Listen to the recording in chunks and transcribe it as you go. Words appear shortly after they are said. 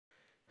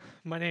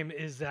My name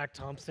is Zach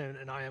Thompson,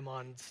 and I am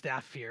on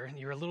staff here.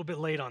 You're a little bit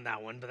late on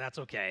that one, but that's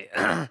okay.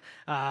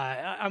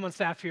 I'm on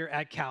staff here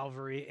at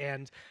Calvary,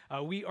 and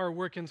we are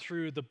working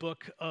through the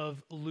book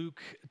of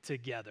Luke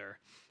together.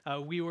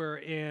 We were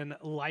in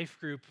life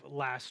group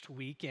last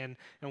week, and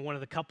one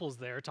of the couples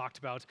there talked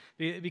about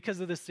because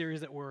of this series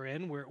that we're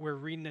in, we're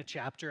reading a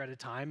chapter at a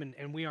time,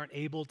 and we aren't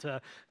able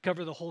to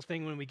cover the whole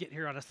thing when we get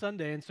here on a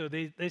Sunday. And so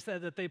they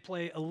said that they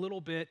play a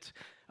little bit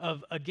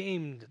of a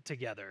game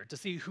together to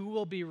see who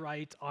will be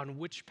right on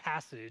which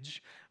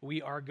passage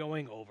we are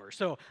going over.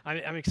 So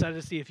I'm excited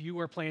to see if you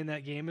are playing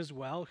that game as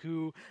well,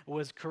 who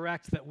was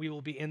correct that we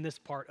will be in this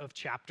part of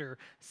chapter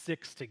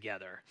 6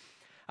 together.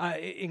 I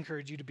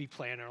encourage you to be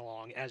playing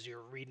along as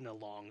you're reading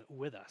along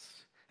with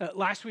us.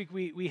 Last week,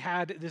 we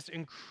had this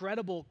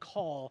incredible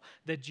call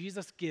that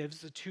Jesus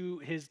gives to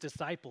his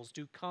disciples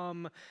to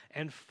come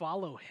and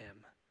follow him.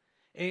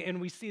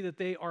 And we see that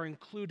they are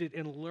included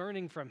in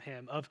learning from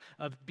him, of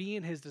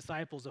being his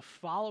disciples, of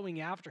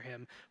following after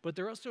him, but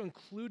they're also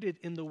included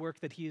in the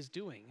work that he is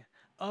doing,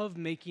 of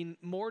making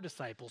more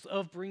disciples,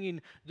 of bringing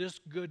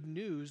this good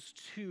news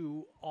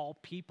to all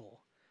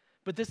people.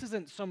 But this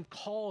isn't some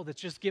call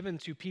that's just given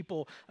to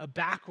people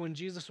back when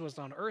Jesus was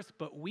on earth,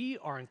 but we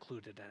are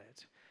included in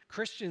it.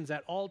 Christians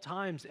at all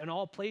times and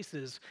all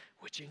places,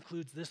 which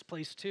includes this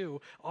place too,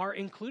 are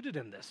included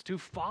in this, to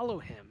follow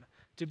him,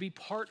 to be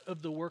part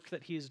of the work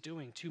that he is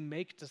doing, to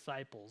make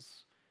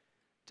disciples,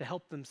 to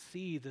help them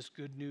see this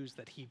good news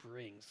that he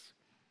brings.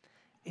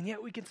 And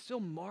yet we can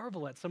still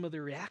marvel at some of the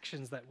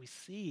reactions that we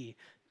see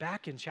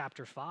back in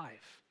chapter 5.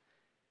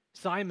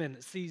 Simon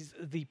sees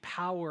the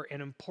power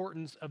and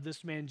importance of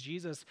this man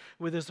Jesus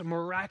with this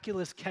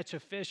miraculous catch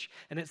of fish,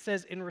 and it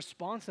says in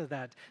response to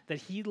that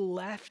he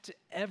left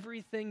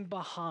everything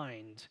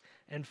behind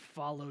and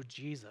followed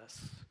Jesus.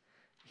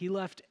 He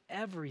left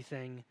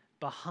everything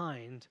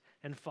behind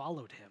and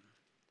followed him.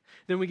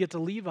 Then we get to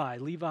Levi.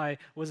 Levi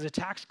was a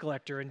tax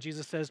collector, and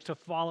Jesus says to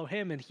follow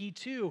him, and he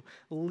too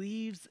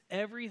leaves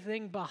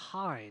everything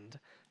behind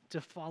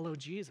to follow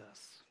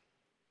Jesus.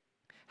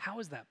 How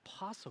is that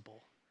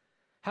possible?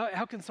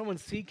 How can someone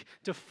seek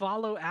to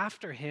follow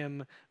after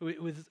him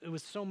with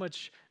so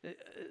much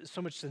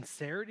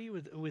sincerity,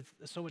 with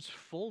so much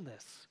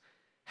fullness?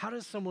 How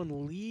does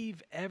someone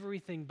leave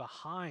everything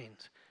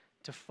behind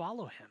to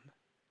follow him?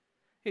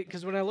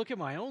 Because when I look at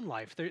my own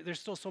life, there's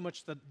still so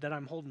much that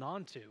I'm holding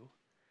on to.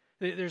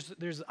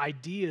 There's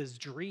ideas,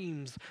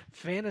 dreams,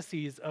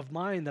 fantasies of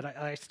mine that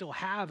I still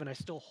have and I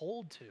still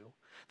hold to.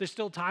 There's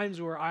still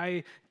times where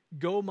I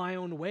go my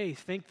own way,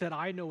 think that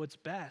I know what's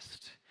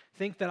best,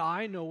 think that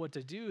I know what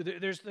to do.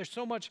 There's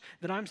so much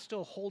that I'm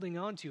still holding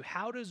on to.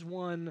 How does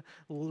one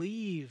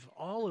leave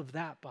all of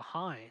that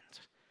behind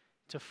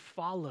to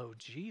follow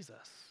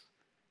Jesus?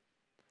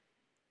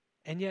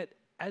 And yet,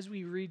 as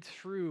we read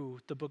through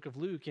the book of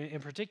Luke, in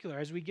particular,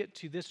 as we get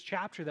to this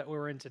chapter that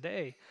we're in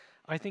today,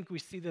 I think we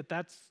see that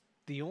that's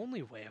the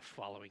only way of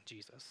following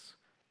Jesus.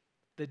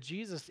 That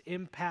Jesus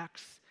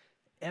impacts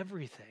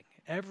everything,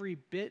 every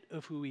bit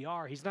of who we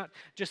are. He's not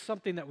just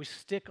something that we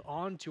stick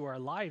onto our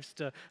lives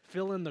to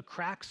fill in the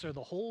cracks or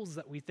the holes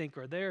that we think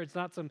are there. It's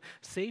not some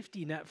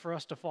safety net for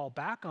us to fall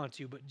back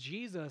onto, but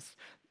Jesus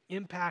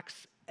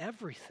impacts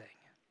everything.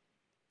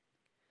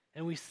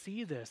 And we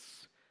see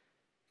this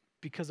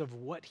because of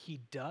what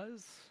he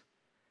does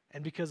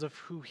and because of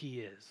who he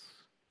is.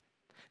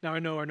 Now, I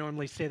know I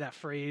normally say that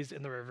phrase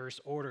in the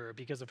reverse order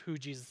because of who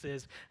Jesus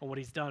is and what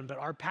he's done, but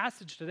our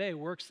passage today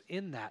works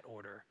in that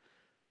order.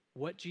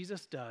 What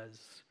Jesus does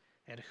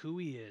and who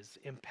he is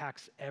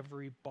impacts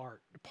every part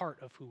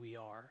of who we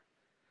are.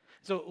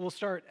 So we'll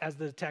start as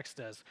the text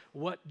does.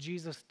 What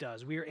Jesus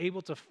does. We are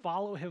able to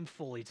follow him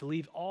fully, to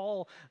leave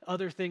all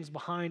other things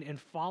behind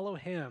and follow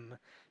him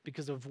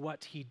because of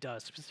what he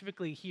does.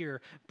 Specifically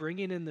here,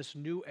 bringing in this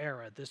new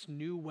era, this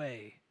new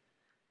way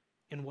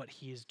in what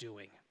he is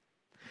doing.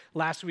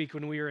 Last week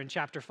when we were in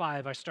chapter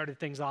 5, I started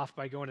things off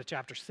by going to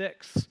chapter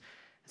 6.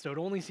 So it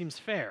only seems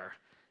fair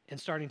in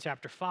starting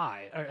chapter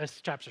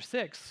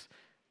 6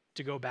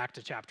 to go back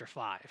to chapter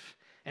 5.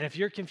 And if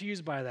you're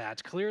confused by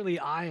that, clearly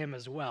I am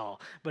as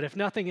well. But if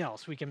nothing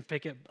else, we can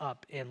pick it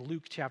up in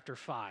Luke chapter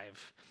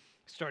 5,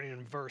 starting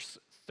in verse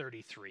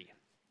 33.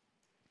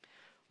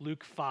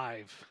 Luke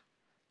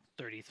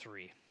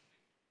 5:33.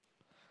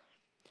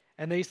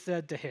 And they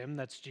said to him,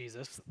 that's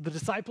Jesus, the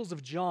disciples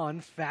of John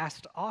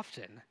fast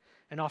often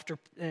and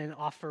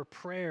offer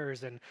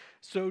prayers, and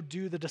so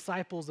do the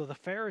disciples of the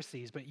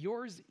Pharisees, but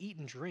yours eat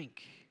and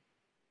drink.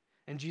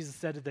 And Jesus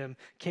said to them,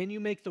 can you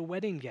make the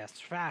wedding guests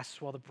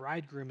fast while the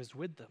bridegroom is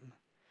with them?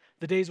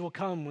 The days will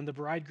come when the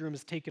bridegroom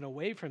is taken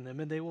away from them,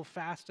 and they will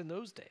fast in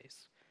those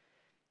days.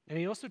 And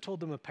he also told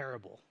them a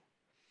parable.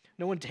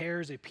 No one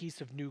tears a piece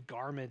of new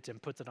garment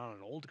and puts it on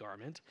an old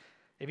garment.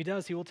 If he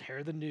does, he will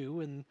tear the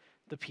new, and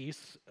the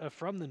piece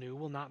from the new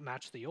will not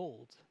match the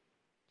old.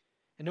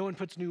 And no one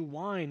puts new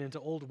wine into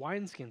old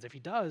wineskins. If he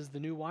does, the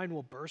new wine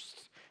will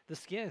burst the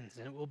skins,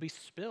 and it will be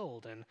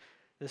spilled, and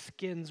the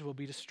skins will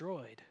be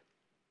destroyed.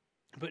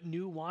 But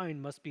new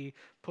wine must be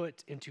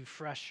put into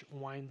fresh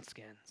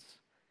wineskins.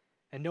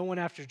 And no one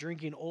after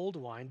drinking old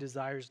wine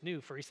desires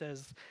new, for he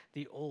says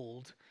the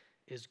old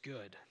is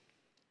good.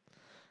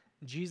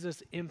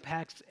 Jesus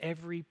impacts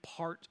every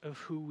part of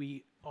who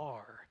we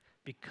are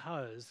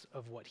because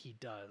of what he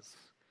does.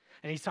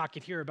 And he's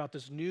talking here about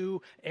this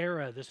new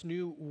era, this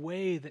new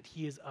way that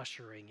he is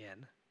ushering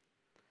in.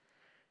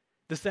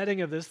 The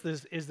setting of this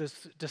is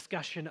this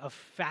discussion of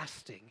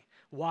fasting.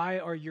 Why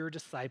are your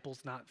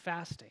disciples not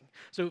fasting?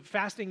 So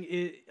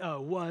fasting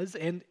was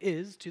and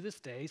is to this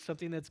day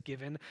something that's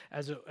given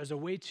as a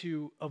way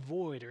to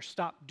avoid or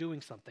stop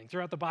doing something.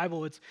 Throughout the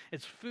Bible, it's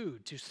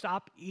food, to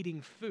stop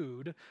eating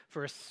food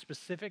for a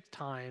specific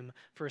time,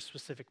 for a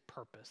specific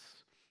purpose.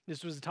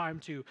 This was a time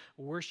to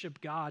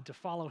worship God, to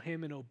follow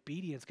him in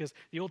obedience, because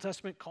the Old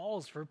Testament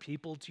calls for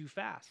people to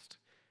fast,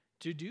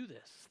 to do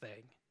this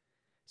thing.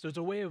 So it's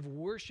a way of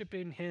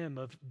worshiping him,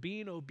 of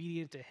being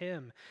obedient to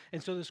him.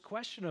 And so this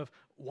question of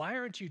why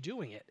aren't you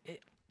doing it?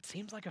 It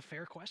seems like a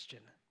fair question.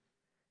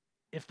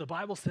 If the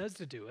Bible says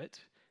to do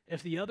it,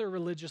 if the other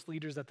religious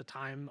leaders at the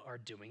time are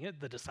doing it,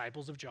 the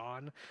disciples of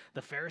John,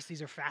 the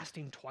Pharisees are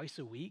fasting twice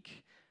a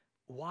week,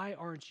 why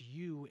aren't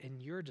you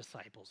and your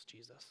disciples,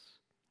 Jesus?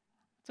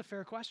 It's a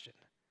fair question.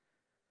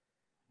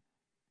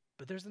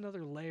 But there's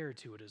another layer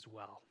to it as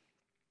well.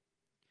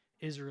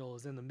 Israel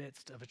is in the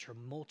midst of a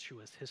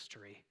tumultuous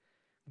history.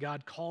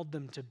 God called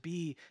them to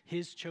be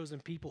his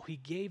chosen people. He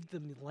gave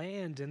them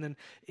land, and then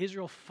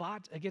Israel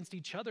fought against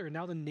each other, and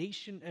now the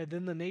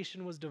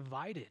nation was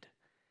divided.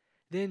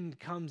 Then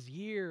comes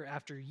year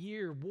after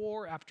year,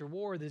 war after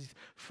war. These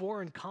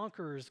foreign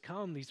conquerors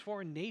come, these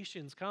foreign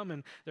nations come,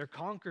 and they're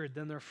conquered,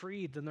 then they're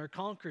freed, then they're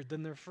conquered,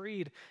 then they're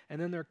freed,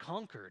 and then they're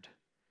conquered.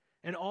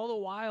 And all the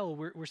while,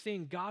 we're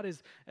seeing God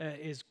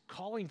is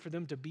calling for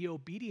them to be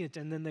obedient,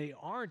 and then they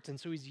aren't. And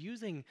so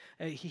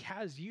he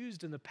has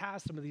used in the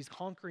past some of these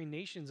conquering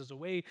nations as a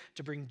way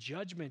to bring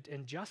judgment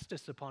and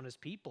justice upon his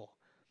people.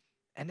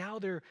 And now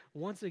they're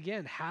once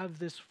again have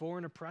this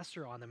foreign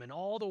oppressor on them. And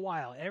all the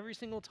while, every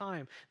single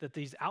time that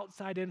these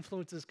outside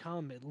influences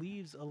come, it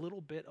leaves a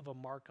little bit of a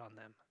mark on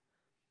them.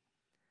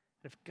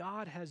 If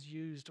God has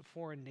used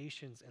foreign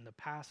nations in the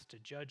past to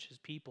judge his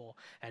people,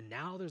 and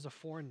now there's a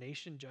foreign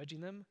nation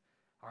judging them,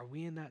 are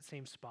we in that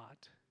same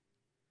spot?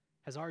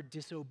 Has our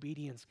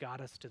disobedience got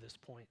us to this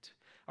point?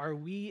 Are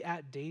we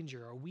at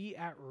danger? Are we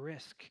at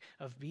risk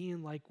of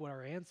being like what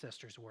our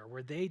ancestors were,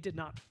 where they did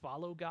not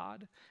follow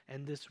God,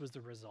 and this was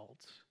the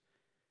result?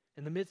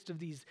 In the midst of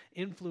these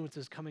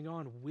influences coming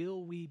on,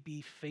 will we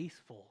be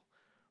faithful,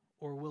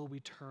 or will we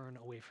turn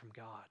away from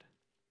God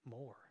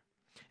more?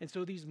 And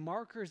so these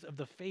markers of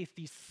the faith,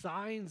 these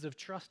signs of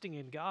trusting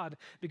in God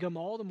become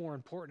all the more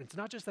important. It's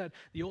not just that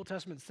the Old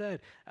Testament said,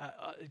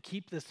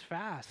 keep this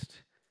fast,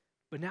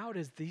 but now it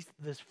is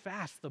this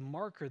fast, the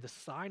marker, the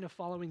sign of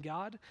following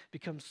God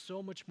becomes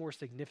so much more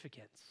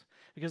significant.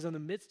 Because in the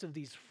midst of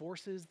these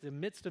forces, the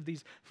midst of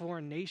these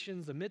foreign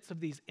nations, the midst of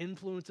these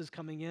influences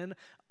coming in,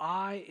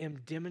 I am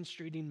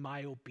demonstrating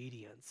my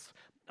obedience.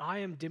 I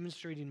am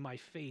demonstrating my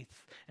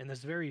faith in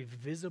this very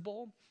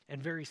visible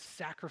and very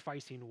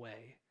sacrificing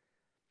way.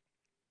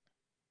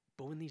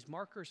 But when these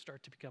markers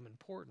start to become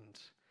important,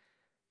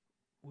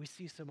 we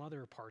see some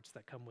other parts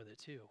that come with it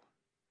too.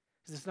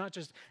 It's not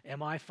just,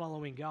 am I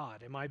following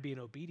God? Am I being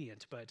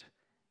obedient? But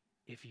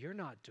if you're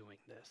not doing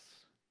this,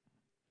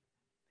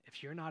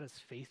 if you're not as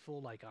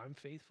faithful like I'm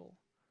faithful,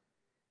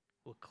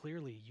 well,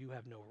 clearly you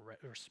have no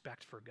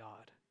respect for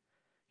God.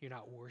 You're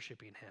not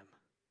worshiping him.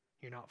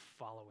 You're not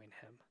following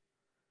him.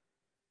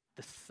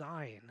 The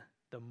sign,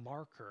 the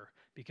marker,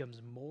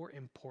 becomes more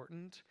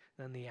important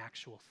than the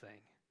actual thing.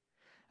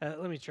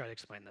 Let me try to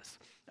explain this.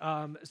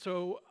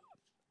 So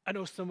I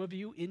know some of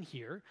you in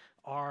here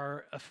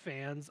are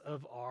fans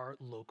of our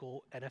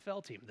local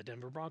NFL team, the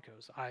Denver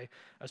Broncos. I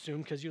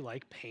assume because you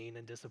like pain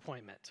and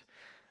disappointment.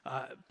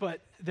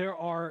 But there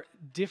are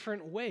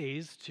different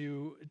ways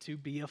to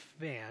be a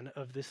fan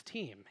of this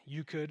team.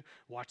 You could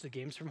watch the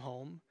games from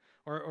home,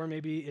 or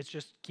maybe it's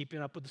just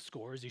keeping up with the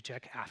scores. You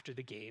check after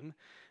the game.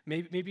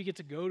 Maybe you get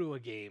to go to a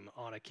game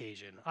on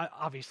occasion.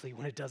 Obviously,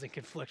 when it doesn't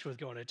conflict with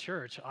going to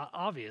church,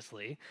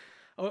 obviously.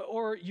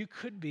 Or you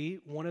could be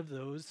one of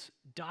those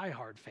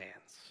diehard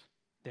fans.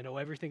 They know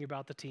everything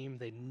about the team.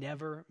 They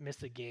never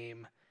miss a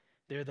game.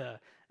 They're the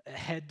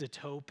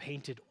head-to-toe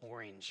painted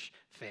orange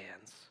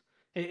fans.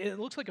 It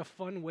looks like a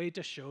fun way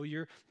to show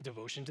your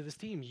devotion to this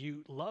team.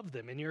 You love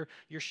them, and you're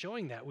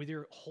showing that with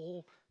your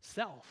whole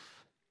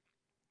self.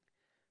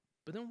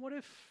 But then what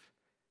if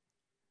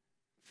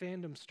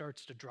fandom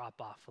starts to drop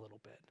off a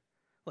little bit?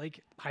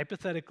 Like,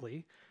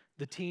 hypothetically,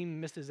 the team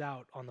misses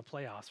out on the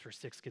playoffs for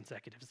 6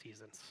 consecutive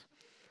seasons.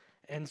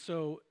 And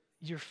so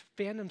your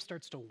fandom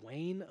starts to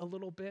wane a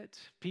little bit.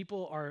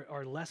 People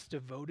are less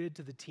devoted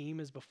to the team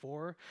as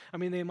before. I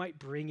mean, they might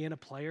bring in a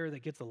player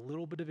that gets a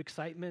little bit of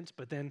excitement,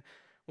 but then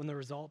when the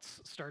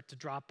results start to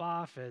drop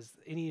off, as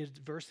any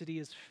adversity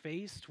is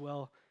faced,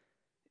 well,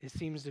 it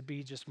seems to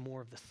be just more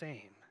of the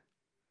same.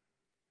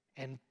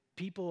 And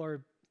people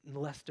are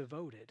less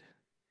devoted.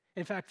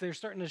 In fact, they're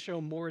starting to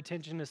show more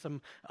attention to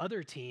some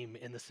other team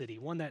in the city,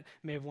 one that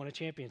may have won a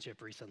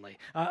championship recently.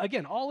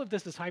 Again, all of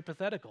this is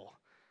hypothetical.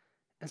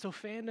 And so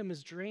fandom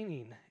is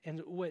draining. And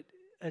what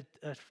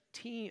a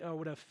team or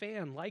what a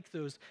fan like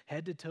those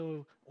head to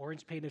toe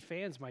orange painted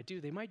fans might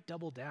do, they might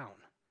double down.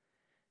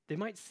 They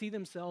might see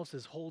themselves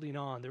as holding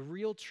on, the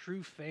real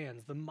true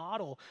fans, the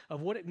model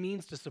of what it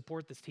means to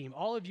support this team.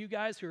 All of you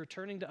guys who are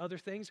turning to other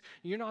things,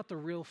 you're not the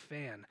real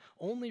fan.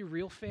 Only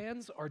real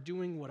fans are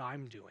doing what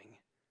I'm doing.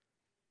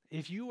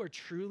 If you are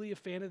truly a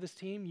fan of this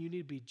team, you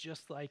need to be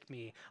just like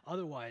me.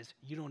 Otherwise,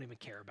 you don't even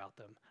care about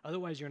them.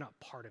 Otherwise, you're not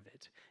part of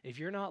it. If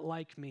you're not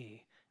like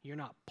me, you're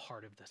not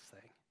part of this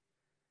thing.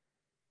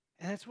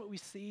 And that's what we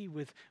see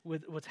with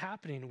what's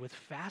happening with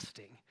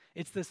fasting.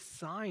 It's this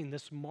sign,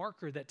 this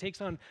marker that takes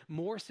on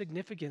more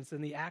significance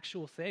than the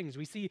actual things.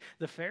 We see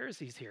the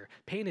Pharisees here,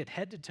 painted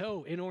head to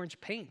toe in orange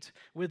paint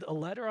with a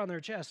letter on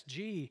their chest,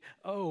 G,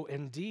 O,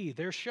 and D.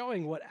 They're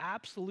showing what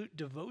absolute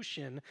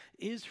devotion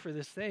is for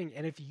this thing.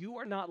 And if you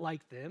are not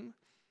like them,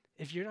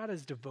 if you're not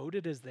as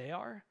devoted as they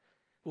are,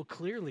 well,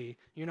 clearly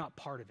you're not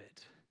part of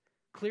it.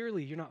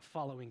 Clearly you're not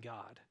following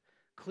God.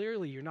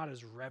 Clearly you're not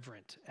as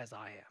reverent as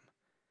I am.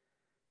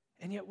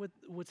 And yet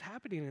what's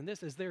happening in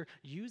this is they're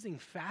using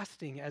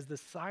fasting as the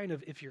sign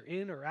of if you're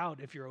in or out,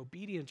 if you're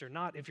obedient or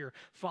not, if you're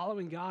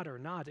following God or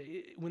not.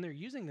 When they're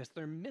using this,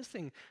 they're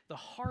missing the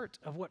heart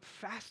of what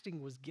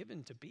fasting was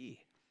given to be.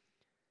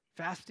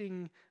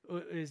 Fasting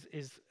is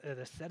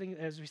the setting,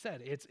 as we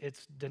said,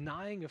 it's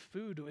denying of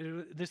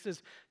food. This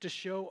is to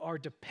show our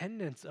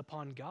dependence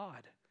upon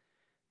God,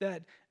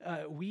 that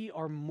we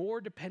are more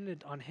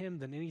dependent on him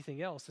than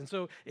anything else. And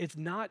so it's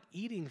not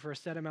eating for a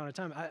set amount of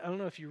time. I don't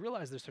know if you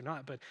realize this or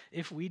not, but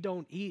if we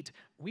don't eat,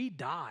 we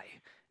die.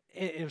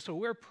 And so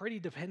we're pretty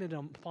dependent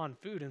upon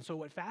food. And so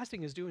what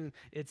fasting is doing,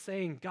 it's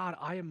saying, God,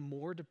 I am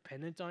more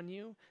dependent on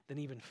you than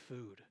even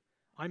food.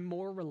 I'm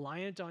more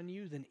reliant on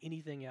you than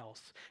anything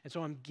else. And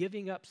so I'm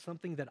giving up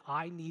something that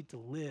I need to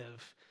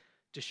live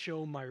to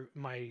show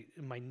my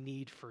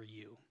need for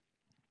you.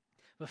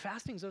 But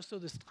fasting is also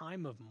this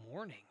time of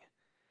mourning.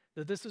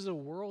 That this is a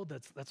world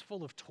that's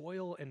full of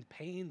toil and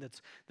pain,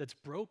 that's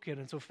broken.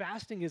 And so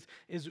fasting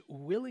is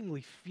willingly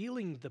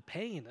feeling the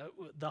pain,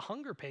 the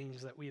hunger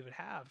pains that we would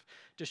have,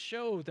 to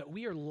show that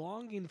we are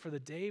longing for the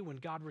day when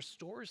God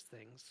restores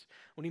things,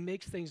 when he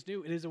makes things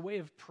new. It is a way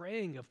of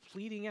praying, of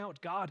pleading out,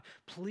 God,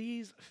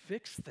 please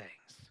fix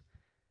things.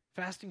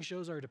 Fasting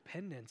shows our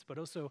dependence, but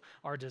also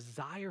our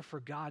desire for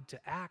God to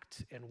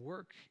act and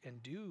work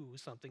and do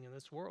something in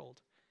this world.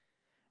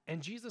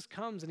 And Jesus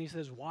comes and he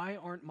says, why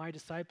aren't my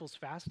disciples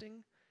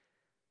fasting?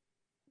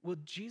 Well,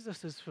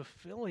 Jesus is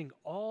fulfilling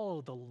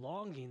all the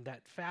longing that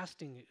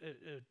fasting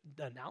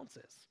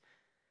announces.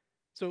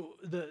 So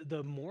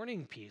the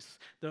mourning piece,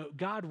 the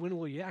God, when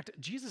will you act?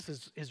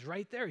 Jesus is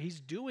right there. He's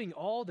doing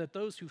all that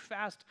those who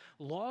fast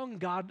long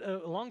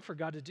for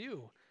God to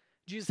do.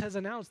 Jesus has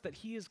announced that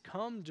he has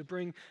come to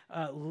bring,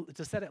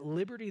 to set at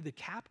liberty the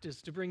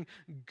captives, to bring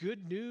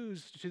good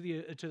news to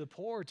the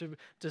poor, to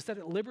set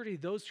at liberty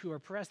those who are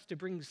oppressed, to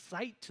bring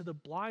sight to the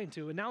blind,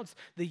 to announce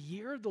the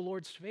year of the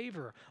Lord's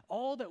favor.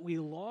 All that we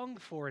long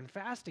for in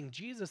fasting,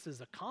 Jesus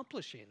is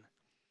accomplishing.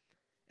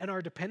 And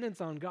our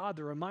dependence on God,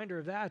 the reminder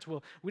of that,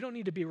 well, we don't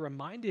need to be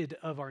reminded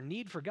of our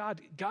need for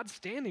God. God's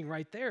standing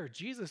right there.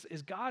 Jesus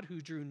is God who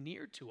drew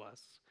near to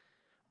us.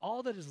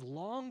 All that is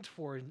longed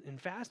for in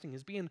fasting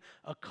is being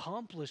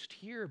accomplished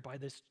here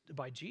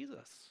by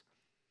Jesus.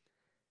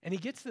 And he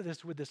gets to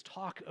this with this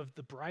talk of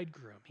the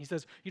bridegroom. He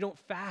says, you don't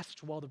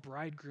fast while the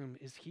bridegroom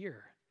is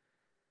here.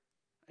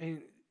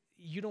 And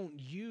you don't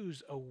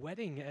use a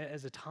wedding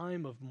as a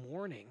time of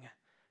mourning,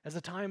 as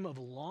a time of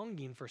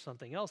longing for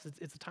something else.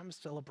 It's a time of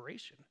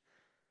celebration.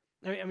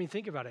 I mean,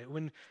 think about it.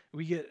 When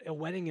we get a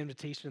wedding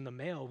invitation in the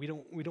mail,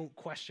 we don't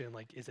question,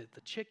 like, is it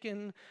the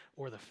chicken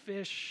or the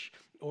fish,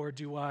 or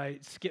do I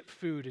skip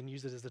food and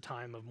use it as a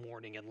time of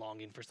mourning and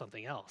longing for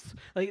something else?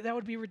 Like, that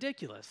would be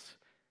ridiculous.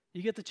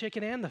 You get the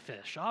chicken and the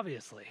fish,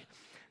 obviously.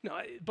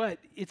 No, but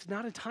it's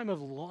not a time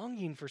of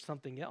longing for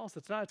something else.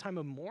 It's not a time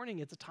of mourning.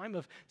 It's a time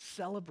of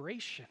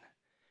celebration.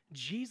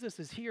 Jesus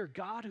is here,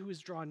 God who is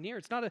drawn near.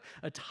 It's not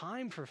a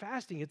time for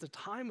fasting. It's a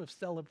time of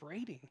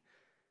celebrating.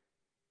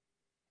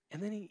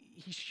 And then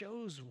he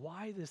shows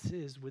why this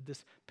is with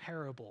this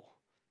parable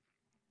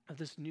of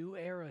this new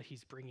era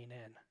he's bringing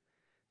in,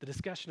 the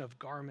discussion of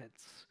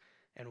garments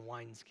and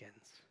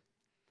wineskins.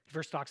 He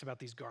first talks about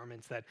these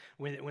garments that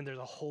when there's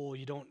a hole,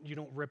 you don't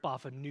rip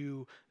off a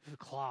new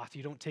cloth.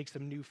 You don't take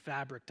some new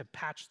fabric to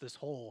patch this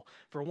hole.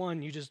 For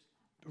one, you just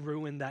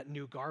ruin that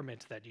new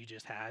garment that you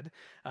just had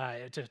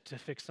to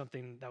fix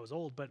something that was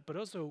old. But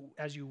also,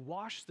 as you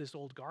wash this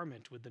old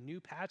garment with the new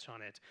patch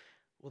on it,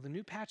 well, the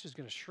new patch is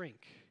going to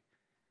shrink.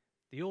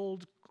 The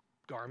old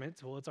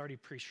garment, well, it's already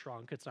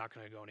pre-shrunk. It's not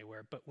going to go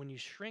anywhere. But when you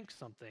shrink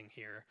something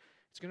here,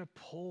 it's going to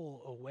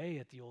pull away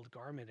at the old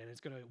garment, and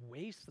it's going to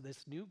waste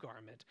this new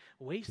garment,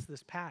 waste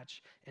this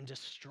patch, and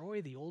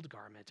destroy the old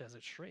garment as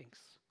it shrinks.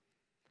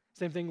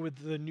 Same thing with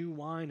the new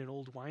wine and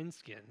old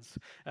wineskins.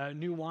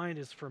 New wine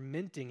is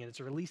fermenting and it's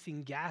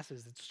releasing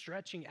gases. It's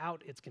stretching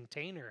out its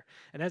container.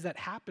 And as that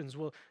happens,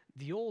 well,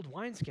 the old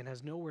wineskin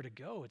has nowhere to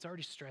go. It's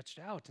already stretched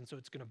out, and so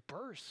it's going to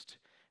burst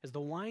as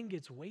the wine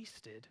gets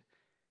wasted.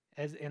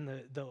 And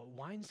the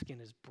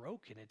wineskin is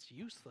broken. It's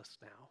useless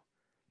now.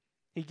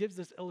 He gives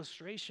this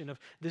illustration of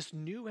this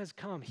new has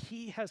come.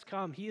 He has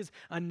come. He is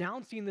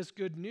announcing this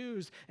good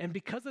news. And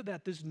because of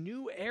that, this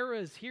new era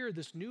is here,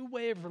 this new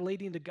way of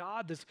relating to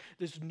God,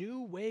 this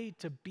new way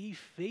to be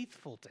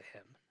faithful to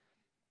him.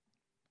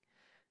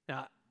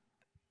 Now,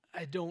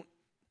 I don't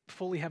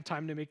fully have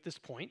time to make this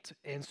point,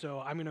 and so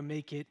I'm going to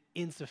make it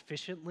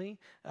insufficiently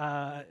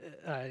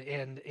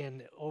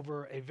and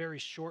over a very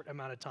short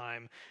amount of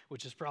time,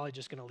 which is probably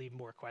just going to leave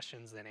more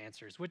questions than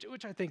answers, which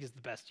I think is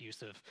the best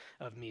use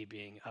of me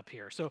being up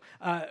here. So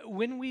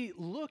when we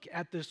look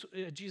at this,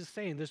 Jesus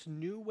saying this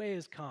new way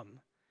has come,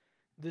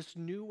 this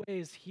new way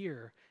is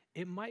here,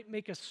 it might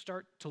make us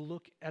start to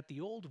look at the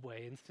old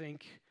way and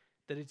think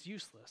that it's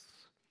useless.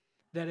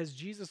 That as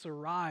Jesus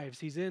arrives,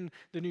 he's in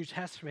the New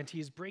Testament,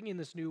 he's bringing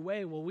this new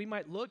way. Well, we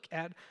might look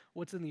at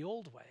what's in the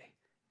old way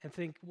and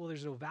think, well,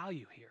 there's no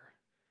value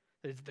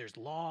here. There's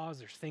laws,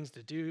 there's things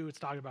to do. It's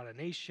talking about a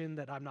nation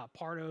that I'm not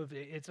part of.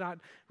 It's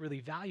not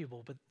really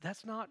valuable, but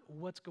that's not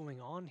what's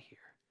going on here.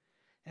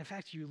 In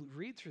fact, you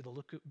read through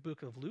the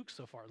book of Luke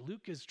so far.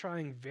 Luke is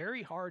trying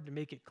very hard to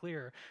make it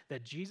clear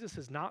that Jesus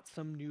is not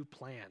some new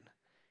plan.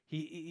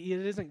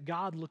 It isn't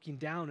God looking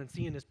down and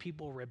seeing his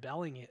people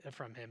rebelling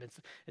from him.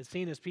 It's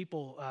seeing his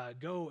people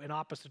go in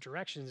opposite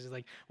directions. He's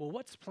like, well,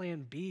 what's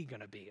plan B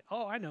going to be?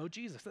 Oh, I know,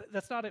 Jesus.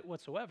 That's not it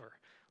whatsoever.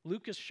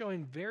 Luke is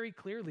showing very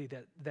clearly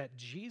that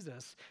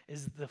Jesus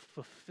is the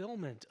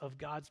fulfillment of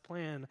God's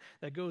plan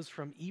that goes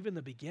from even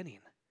the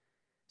beginning.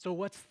 So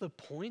what's the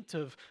point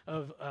of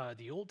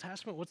the Old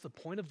Testament? What's the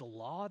point of the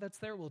law that's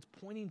there? Well, it's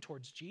pointing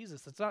towards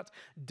Jesus. It's not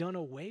done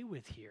away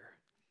with here.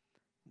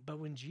 But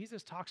when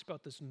Jesus talks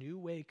about this new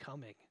way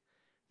coming,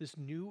 this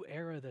new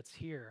era that's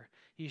here,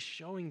 he's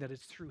showing that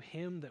it's through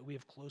him that we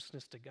have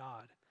closeness to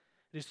God.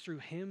 It is through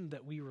him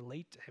that we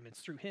relate to him.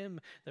 It's through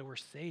him that we're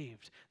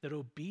saved, that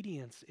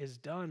obedience is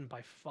done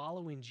by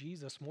following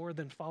Jesus more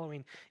than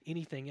following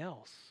anything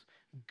else.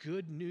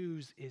 Good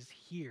news is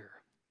here.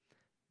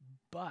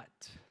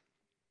 But,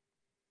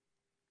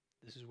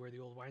 this is where the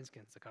old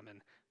wineskins come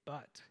in,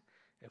 but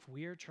if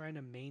we are trying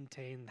to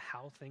maintain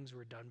how things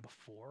were done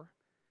before,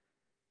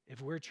 if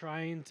we're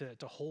trying to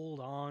hold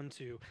on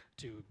to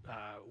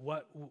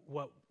what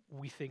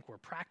we think were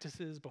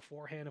practices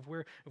beforehand, if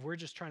we're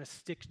just trying to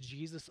stick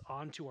Jesus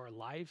onto our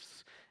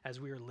lives as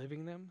we are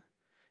living them,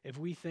 if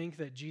we think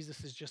that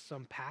Jesus is just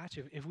some patch,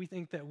 if we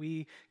think that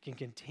we can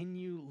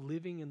continue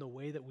living in the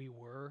way that we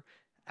were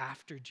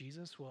after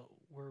Jesus, well,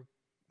 we're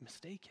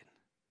mistaken.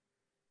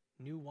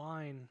 New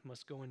wine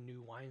must go in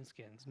new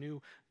wineskins.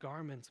 New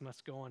garments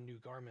must go on new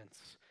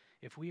garments.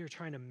 If we are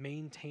trying to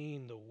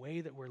maintain the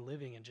way that we're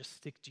living and just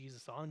stick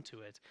Jesus onto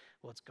it,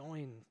 well, it's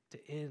going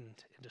to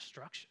end in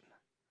destruction.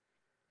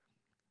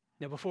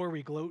 Now, before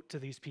we gloat to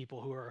these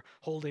people who are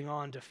holding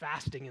on to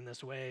fasting in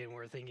this way, and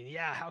we're thinking,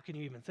 yeah, how can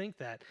you even think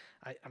that?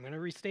 I'm going to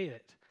restate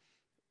it.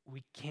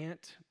 We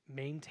can't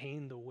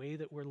maintain the way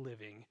that we're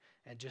living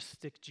and just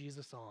stick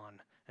Jesus on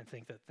and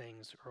think that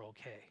things are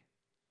okay.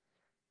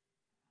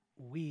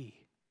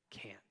 We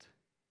can't.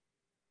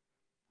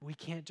 We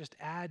can't just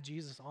add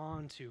Jesus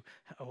on to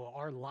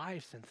our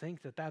lives and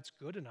think that that's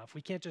good enough.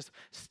 We can't just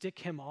stick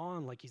him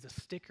on like he's a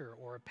sticker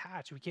or a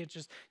patch. We can't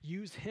just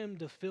use him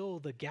to fill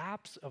the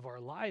gaps of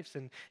our lives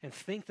and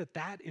think that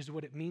that is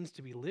what it means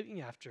to be living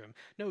after him.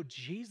 No,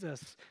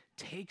 Jesus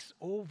takes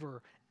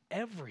over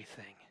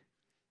everything.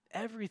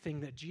 Everything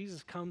that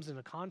Jesus comes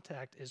into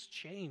contact is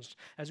changed.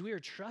 As we are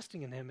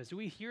trusting in him, as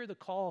we hear the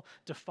call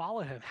to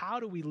follow him, how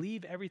do we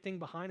leave everything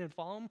behind and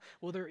follow him?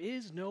 Well, there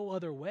is no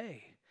other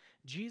way.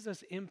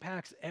 Jesus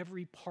impacts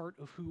every part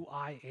of who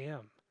I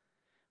am.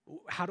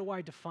 How do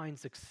I define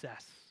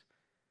success?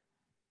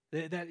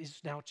 That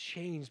is now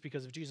changed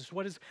because of Jesus.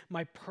 What is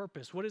my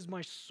purpose? What is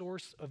my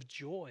source of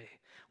joy?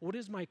 What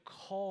is my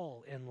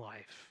call in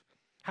life?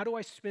 How do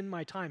I spend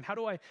my time? How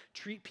do I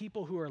treat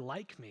people who are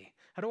like me?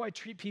 How do I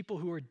treat people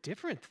who are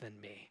different than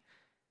me?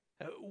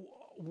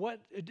 What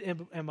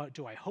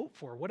do I hope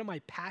for? What am I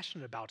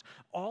passionate about?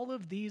 All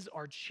of these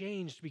are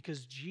changed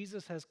because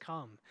Jesus has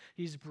come.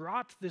 He's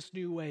brought this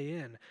new way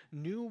in.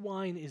 New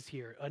wine is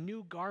here. A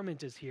new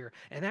garment is here.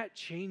 And that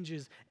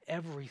changes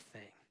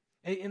everything.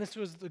 And this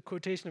was the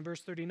quotation of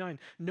verse 39.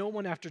 No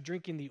one after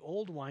drinking the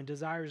old wine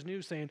desires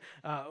new, saying,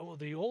 well,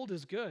 the old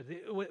is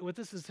good. What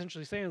this is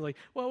essentially saying is like,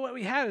 well, what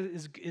we had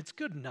it's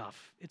good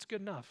enough. It's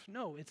good enough.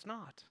 No, it's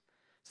not.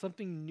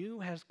 Something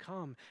new has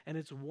come, and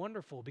it's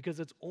wonderful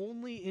because it's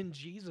only in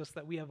Jesus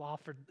that we have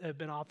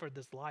been offered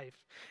this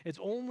life. It's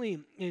only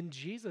in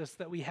Jesus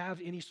that we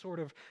have any sort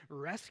of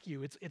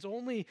rescue. It's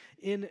only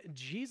in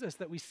Jesus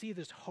that we see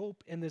this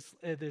hope and this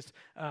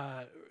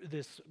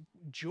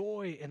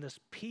joy and this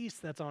peace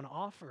that's on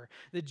offer.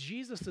 That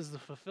Jesus is the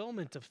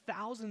fulfillment of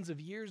thousands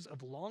of years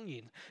of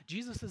longing.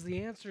 Jesus is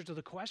the answer to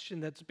the question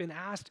that's been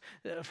asked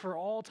for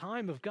all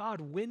time of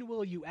God, when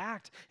will you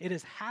act? It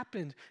has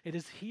happened. It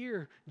is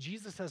here.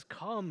 Jesus has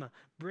come,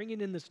 bringing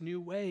in this new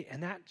way,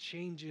 and that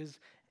changes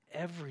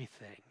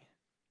everything.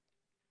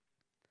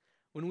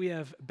 When we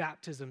have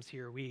baptisms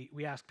here, we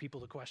ask people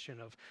the question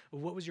of,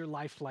 what was your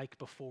life like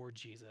before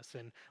Jesus?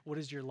 And what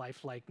is your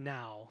life like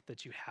now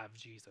that you have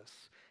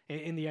Jesus?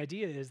 And the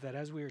idea is that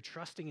as we are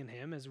trusting in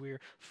him, as we're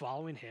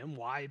following him,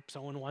 why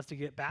someone wants to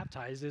get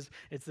baptized is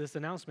it's this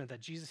announcement that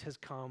Jesus has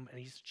come and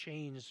he's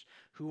changed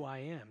who I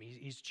am.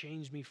 He's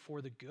changed me for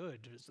the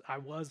good. I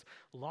was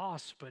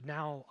lost, but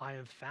now I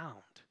am found.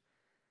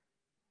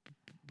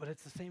 But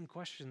it's the same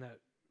question that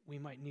we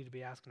might need to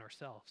be asking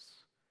ourselves.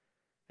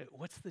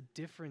 What's the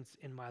difference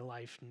in my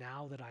life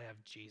now that I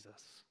have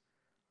Jesus?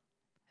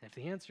 And if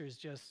the answer is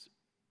just,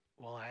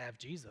 well, I have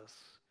Jesus,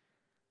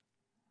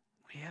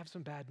 we have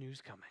some bad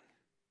news coming.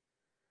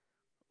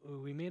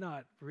 We may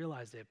not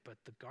realize it, but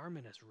the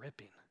garment is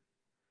ripping,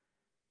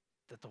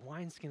 that the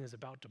wineskin is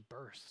about to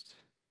burst.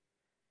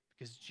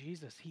 Because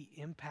Jesus, he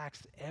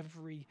impacts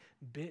every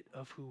bit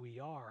of who we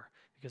are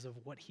because of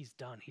what he's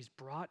done. He's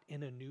brought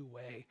in a new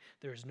way.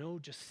 There's no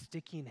just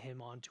sticking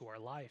him onto our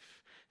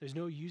life. There's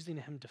no using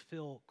him to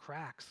fill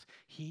cracks.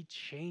 He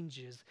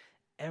changes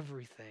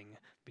everything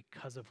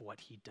because of what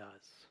he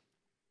does.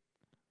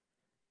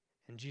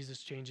 And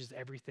Jesus changes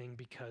everything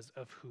because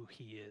of who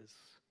he is.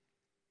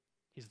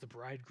 He's the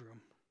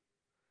bridegroom,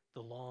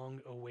 the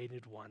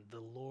long-awaited one, the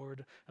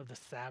Lord of the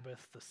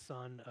Sabbath, the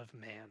Son of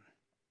Man.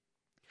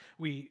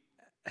 We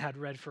had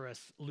read for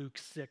us Luke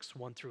 6,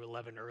 1 through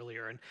 11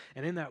 earlier.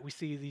 And in that we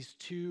see these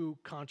two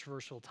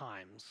controversial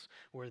times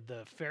where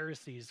the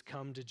Pharisees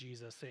come to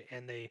Jesus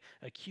and they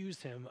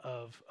accuse him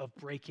of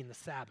breaking the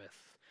Sabbath.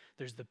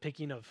 There's the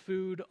picking of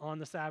food on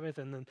the Sabbath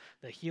and then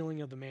the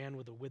healing of the man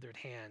with a withered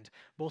hand,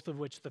 both of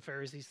which the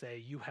Pharisees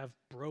say, you have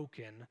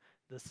broken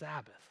the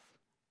Sabbath.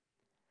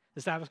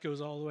 The Sabbath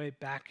goes all the way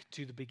back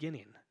to the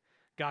beginning.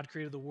 God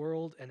created the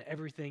world and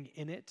everything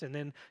in it. And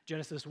then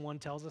Genesis 1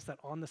 tells us that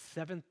on the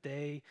seventh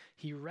day,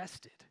 he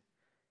rested.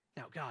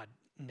 Now, God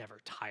never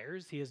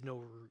tires. He has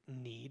no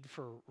need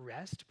for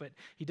rest, but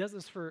he does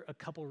this for a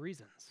couple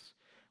reasons.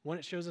 One,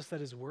 it shows us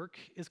that his work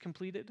is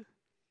completed.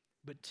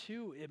 But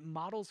two, it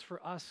models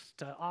for us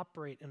to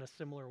operate in a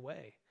similar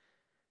way,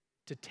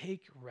 to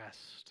take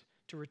rest,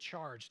 to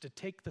recharge, to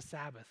take the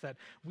Sabbath, that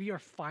we are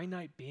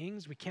finite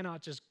beings. We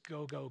cannot just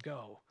go, go,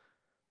 go.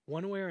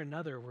 One way or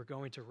another, we're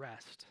going to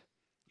rest.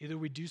 Either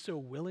we do so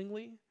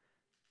willingly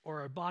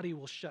or our body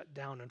will shut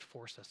down and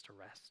force us to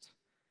rest.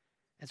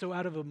 And so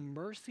out of a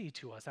mercy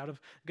to us, out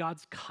of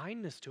God's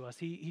kindness to us,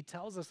 he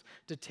tells us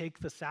to take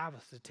the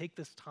Sabbath, to take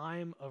this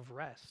time of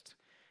rest.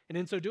 And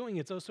in so doing,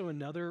 it's also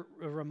another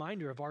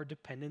reminder of our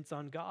dependence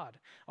on God,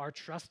 our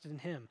trust in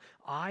him.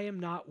 I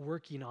am not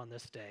working on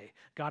this day.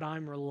 God,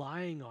 I'm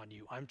relying on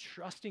you. I'm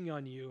trusting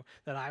on you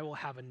that I will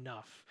have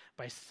enough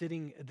by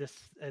sitting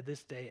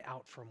this day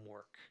out from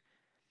work.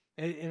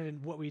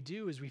 And what we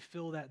do is we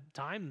fill that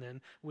time then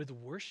with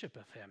worship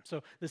of him.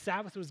 So the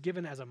Sabbath was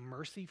given as a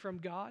mercy from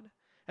God,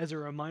 as a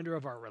reminder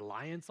of our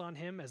reliance on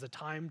him, as a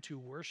time to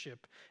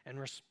worship and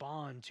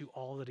respond to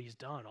all that he's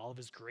done, all of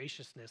his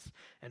graciousness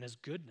and his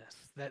goodness.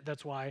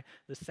 That's why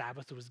the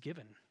Sabbath was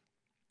given.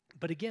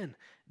 But again,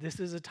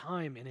 this is a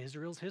time in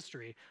Israel's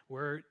history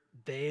where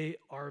they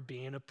are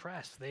being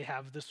oppressed. They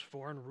have this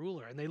foreign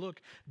ruler, and they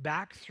look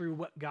back through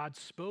what God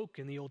spoke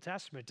in the Old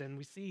Testament, and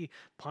we see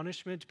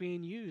punishment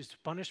being used,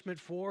 punishment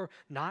for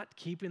not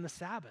keeping the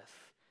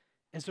Sabbath.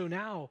 And so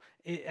now,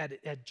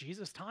 at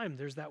Jesus' time,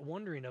 there's that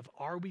wondering of,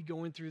 are we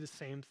going through the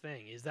same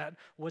thing? Is that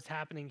what's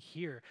happening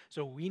here?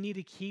 So we need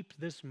to keep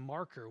this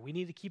marker. We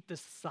need to keep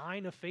this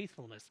sign of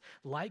faithfulness.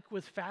 Like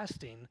with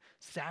fasting,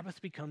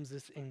 Sabbath becomes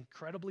this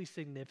incredibly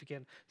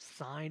significant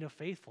sign of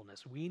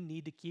faithfulness. We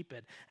need to keep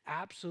it.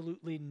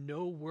 Absolutely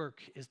no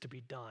work is to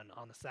be done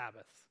on the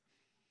Sabbath.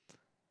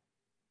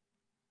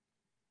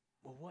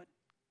 Well, what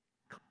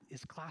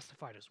is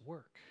classified as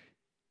work?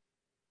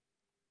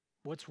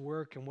 What's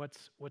work and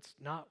what's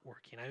not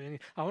working? I mean,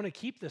 I want to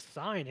keep this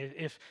sign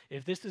if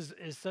this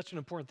is such an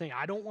important thing.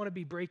 I don't want to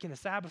be breaking the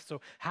Sabbath,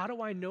 so how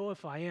do I know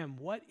if I am?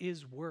 What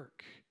is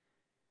work?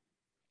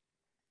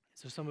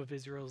 So some of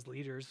Israel's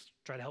leaders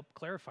try to help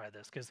clarify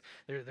this because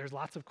there's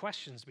lots of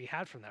questions to be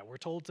had from that. We're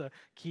told to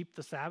keep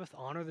the Sabbath,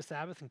 honor the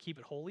Sabbath, and keep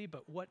it holy,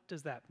 but what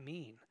does that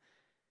mean?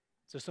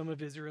 So some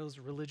of Israel's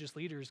religious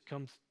leaders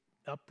come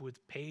up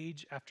with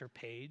page after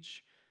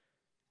page,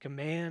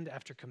 command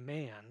after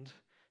command,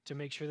 to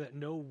make sure that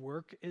no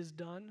work is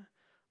done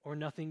or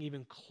nothing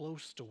even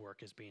close to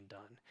work is being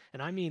done.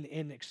 And I mean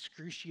in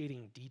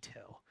excruciating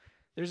detail.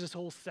 There's this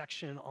whole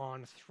section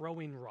on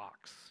throwing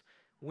rocks,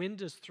 When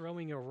does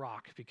throwing a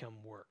rock become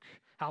work?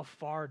 How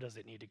far does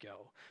it need to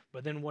go?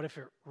 But then what if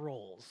it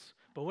rolls?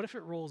 But what if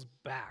it rolls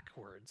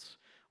backwards?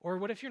 Or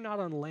what if you're not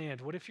on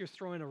land? What if you're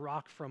throwing a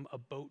rock from a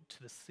boat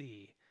to the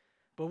sea?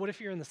 But what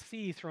if you're in the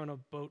sea throwing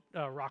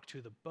a rock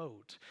to the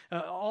boat?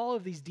 All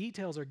of these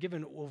details are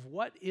given of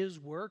what is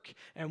work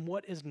and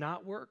what is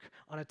not work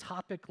on a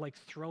topic like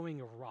throwing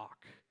a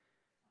rock.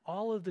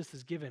 All of this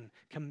is given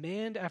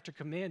command after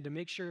command to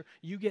make sure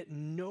you get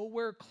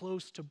nowhere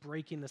close to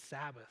breaking the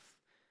Sabbath.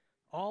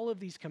 All of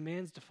these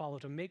commands to follow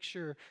to make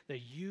sure that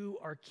you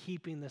are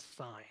keeping this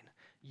sign.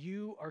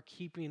 You are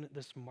keeping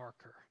this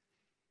marker.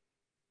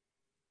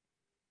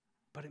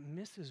 But it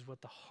misses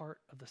what the heart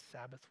of the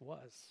Sabbath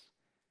was.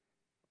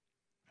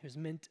 It was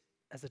meant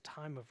as a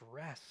time of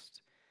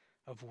rest,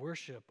 of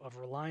worship, of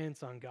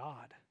reliance on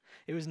God.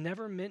 It was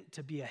never meant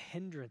to be a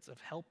hindrance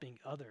of helping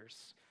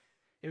others.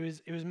 It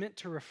was meant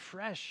to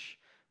refresh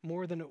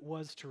more than it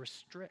was to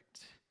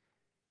restrict.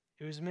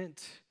 It was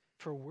meant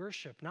for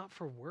worship, not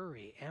for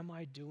worry. Am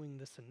I doing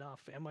this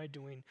enough? Am I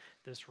doing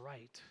this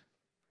right?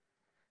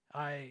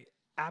 I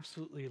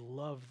absolutely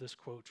love this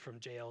quote from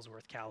J.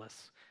 Ellsworth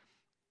Kallis.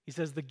 He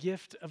says, "The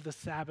gift of the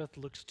Sabbath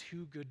looks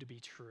too good to be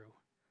true.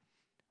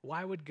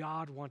 Why would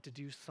God want to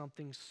do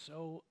something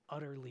so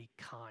utterly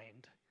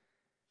kind?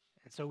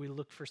 And so we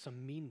look for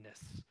some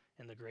meanness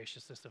in the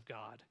graciousness of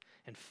God,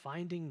 and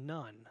finding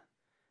none,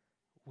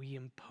 we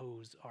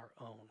impose our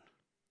own."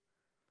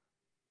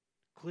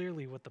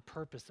 Clearly, what the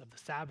purpose of the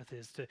Sabbath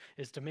is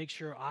to make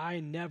sure I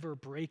never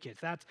break it.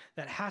 That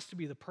has to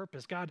be the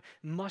purpose. God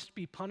must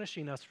be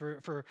punishing us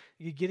for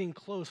getting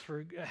close,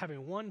 for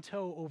having one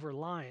toe over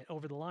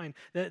the line.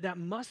 That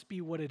must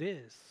be what it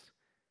is.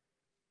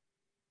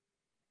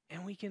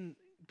 And we can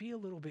be a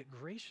little bit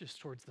gracious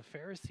towards the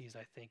Pharisees,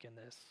 I think, in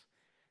this.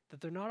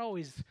 That they're not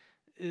always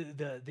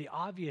the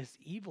obvious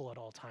evil at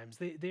all times.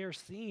 They are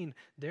seeing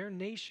their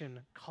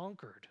nation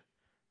conquered,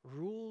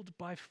 ruled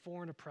by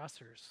foreign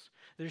oppressors.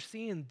 They're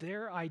seeing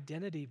their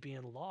identity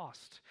being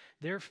lost,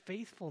 their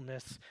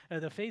faithfulness,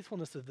 the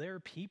faithfulness of their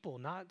people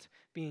not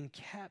being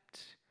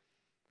kept.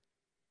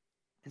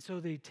 And so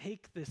they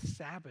take this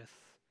Sabbath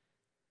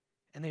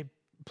and they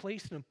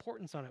place an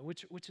importance on it,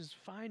 which is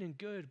fine and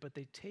good, but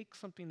they take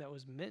something that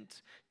was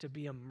meant to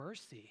be a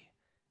mercy,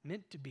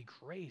 meant to be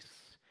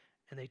grace,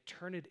 and they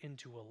turn it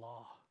into a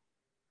law.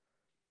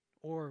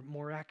 Or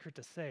more accurate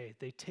to say,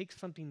 they take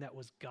something that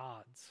was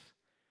God's,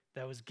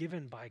 that was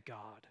given by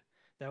God,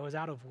 that was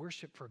out of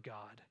worship for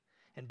God,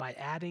 and by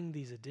adding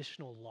these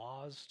additional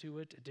laws to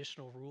it,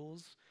 additional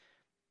rules,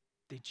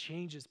 they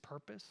change its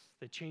purpose,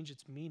 they change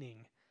its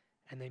meaning,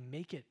 and they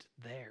make it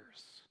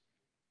theirs.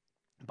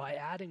 By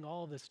adding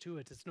all this to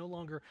it, it's no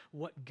longer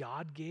what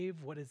God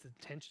gave, what his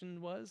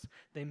intention was.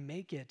 They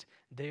make it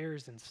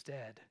theirs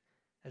instead,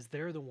 as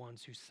they're the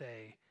ones who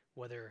say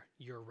whether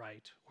you're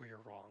right or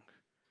you're wrong.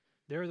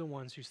 They're the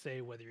ones who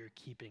say whether you're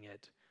keeping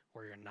it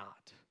or you're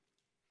not.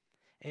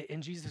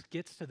 And Jesus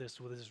gets to this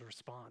with his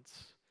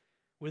response,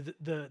 with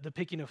the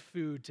picking of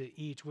food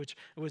to eat, which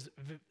was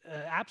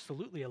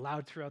absolutely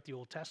allowed throughout the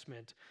Old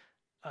Testament,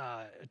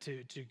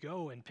 to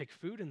go and pick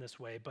food in this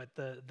way. But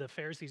the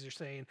Pharisees are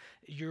saying,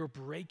 you're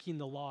breaking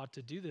the law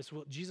to do this.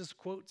 Well, Jesus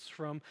quotes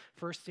from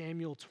 1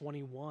 Samuel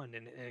 21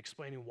 and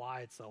explaining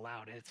why it's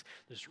allowed. And it's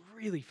this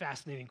really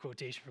fascinating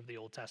quotation from the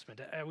Old Testament.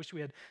 I wish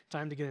we had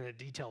time to get into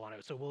detail on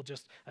it. So we'll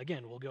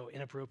go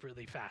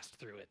inappropriately fast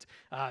through it.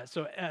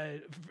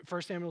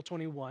 1 Samuel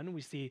 21, we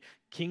see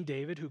King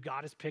David, who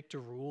God has picked to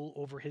rule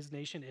over his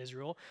nation,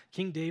 Israel.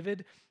 King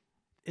David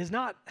is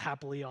not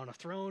happily on a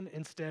throne.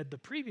 Instead, the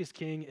previous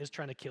king is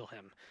trying to kill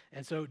him.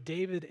 And so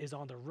David is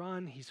on the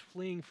run. He's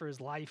fleeing for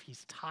his life.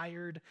 He's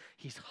tired.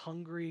 He's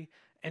hungry.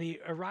 And he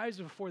arrives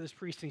before this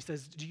priest and he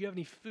says, "Do you have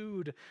any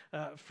food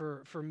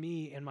for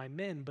me and my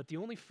men?" But the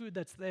only food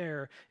that's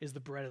there is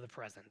the bread of the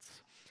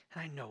presence.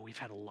 And I know we've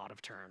had a lot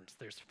of terms.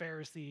 There's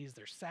Pharisees,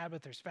 there's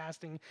Sabbath, there's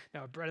fasting.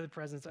 Now, bread of the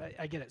presence,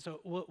 I get it. So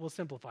we'll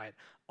simplify it.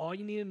 All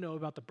you need to know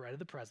about the bread of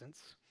the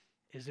presence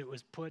is it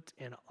was put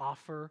in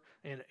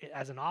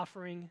as an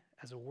offering,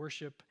 as a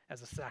worship,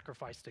 as a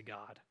sacrifice to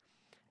God.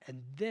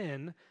 And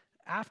then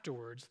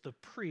afterwards, the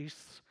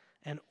priests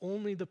and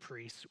only the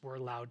priests were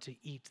allowed to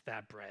eat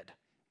that bread.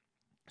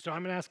 So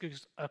I'm going to ask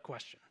a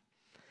question.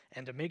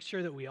 And to make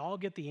sure that we all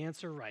get the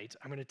answer right,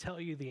 I'm going to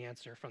tell you the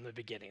answer from the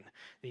beginning.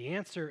 The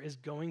answer is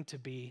going to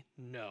be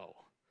no.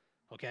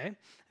 Okay?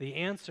 The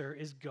answer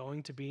is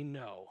going to be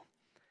no.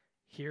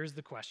 Here's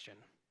the question.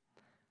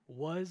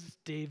 Was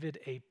David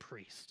a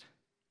priest?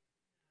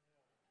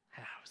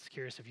 I was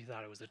curious if you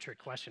thought it was a trick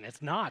question.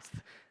 It's not.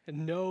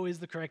 No is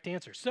the correct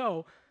answer.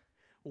 So,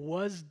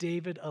 was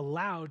David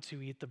allowed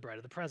to eat the bread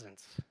of the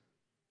presence?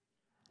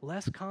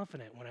 Less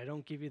confident when I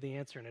don't give you the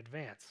answer in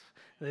advance.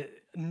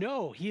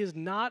 No, he is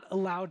not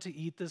allowed to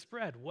eat this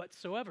bread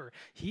whatsoever.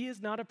 He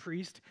is not a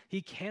priest.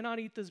 He cannot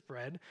eat this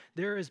bread.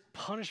 There is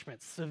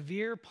punishment,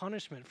 severe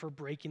punishment for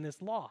breaking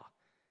this law.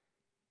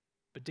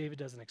 But David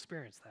doesn't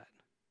experience that.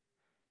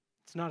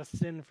 It's not a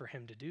sin for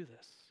him to do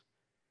this.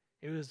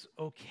 It was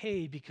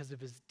okay because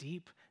of his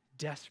deep,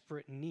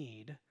 desperate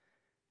need,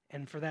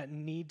 And for that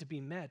need to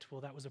be met,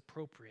 well, that was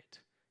appropriate.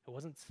 It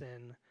wasn't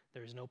sin.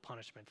 There was no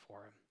punishment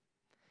for him.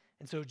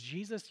 And so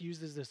Jesus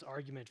uses this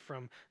argument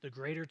from the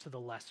greater to the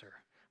lesser,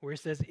 where he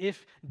says,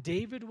 if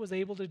David was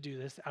able to do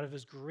this out of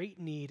his great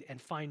need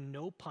and find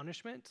no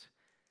punishment,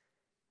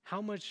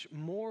 how much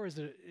more is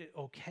it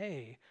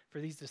okay for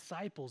these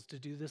disciples to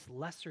do this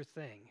lesser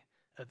thing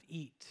of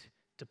eat,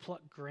 to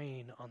pluck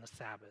grain on the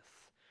Sabbath?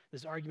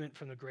 This argument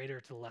from the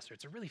greater to the lesser.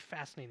 It's a really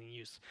fascinating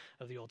use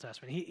of the Old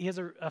Testament. He has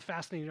a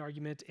fascinating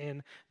argument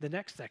in the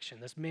next section.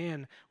 This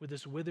man with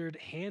this withered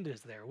hand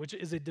is there, which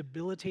is a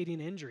debilitating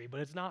injury, but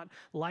it's not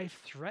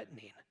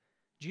life-threatening.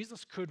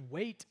 Jesus could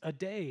wait a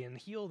day and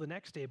heal the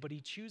next day, but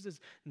he chooses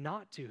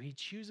not to. He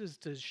chooses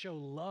to show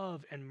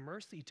love and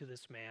mercy to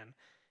this man,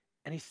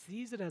 and he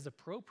sees it as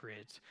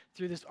appropriate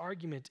through this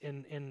argument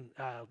in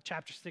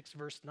chapter 6,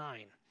 verse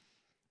 9.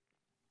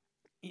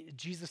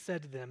 Jesus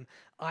said to them,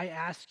 I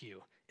ask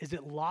you, is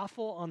it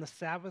lawful on the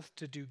Sabbath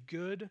to do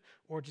good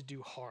or to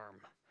do harm,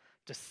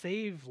 to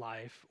save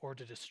life or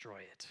to destroy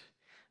it?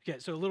 Okay,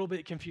 so a little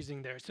bit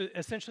confusing there. So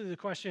essentially the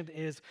question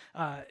is,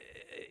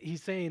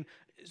 he's saying,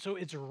 so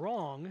it's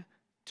wrong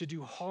to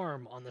do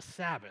harm on the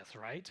Sabbath,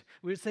 right?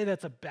 We would say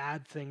that's a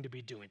bad thing to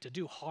be doing, to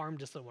do harm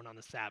to someone on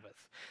the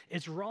Sabbath.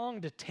 It's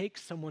wrong to take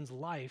someone's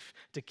life,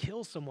 to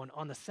kill someone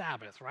on the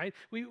Sabbath, right?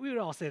 We would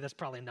all say that's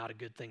probably not a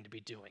good thing to be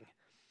doing.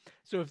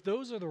 So if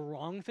those are the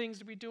wrong things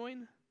to be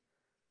doing,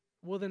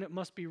 well, then it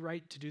must be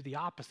right to do the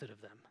opposite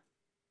of them.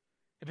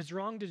 If it's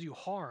wrong to do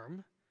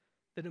harm,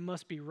 then it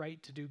must be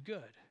right to do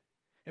good.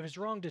 If it's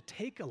wrong to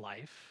take a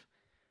life,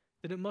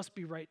 then it must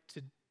be right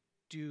to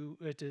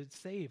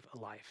save a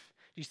life.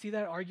 Do you see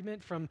that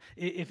argument from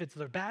if it's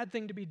the bad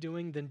thing to be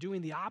doing, then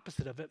doing the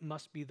opposite of it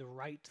must be the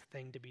right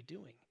thing to be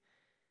doing?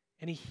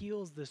 And he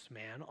heals this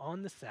man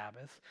on the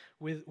Sabbath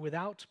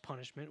without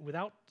punishment,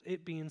 without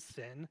it being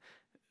sin,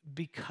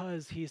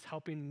 because he's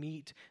helping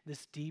meet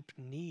this deep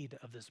need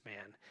of this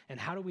man. And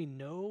how do we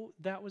know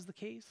that was the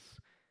case?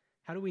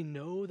 How do we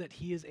know that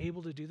he is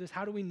able to do this?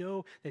 How do we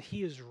know that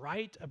he is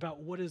right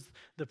about what is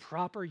the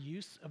proper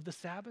use of the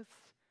Sabbath?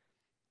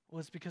 Well,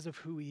 it's because of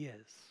who he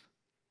is.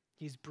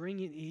 He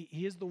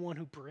is the one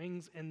who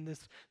brings in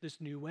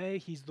this new way.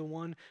 He's the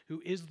one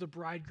who is the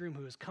bridegroom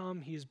who has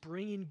come. He is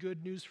bringing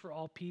good news for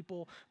all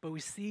people. But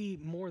we see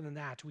more than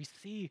that. We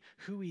see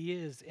who he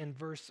is in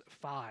verse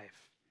 5.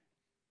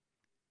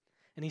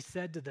 And he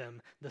said to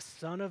them, the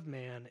Son of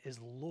Man is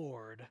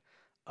Lord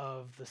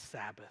of the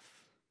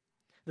Sabbath.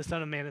 The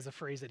Son of Man is a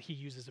phrase that he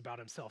uses about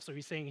himself. So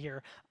he's saying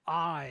here,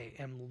 I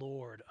am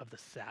Lord of the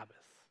Sabbath.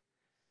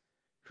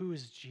 Who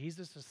is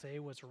Jesus to say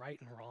what's right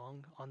and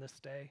wrong on this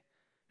day?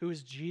 Who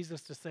is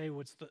Jesus to say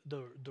what's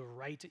the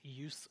right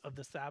use of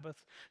the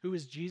Sabbath? Who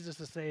is Jesus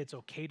to say it's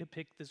okay to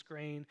pick this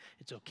grain?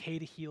 It's okay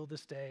to heal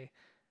this day?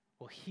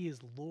 Well, he is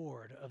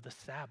Lord of the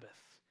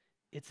Sabbath.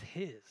 It's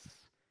his.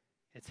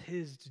 It's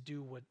his to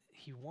do what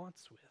he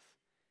wants with.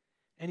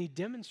 And he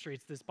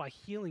demonstrates this by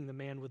healing the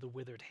man with the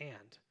withered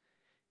hand.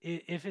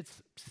 If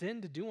it's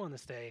sin to do on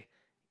this day,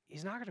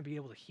 he's not going to be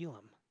able to heal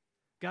him.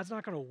 God's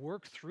not going to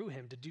work through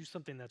him to do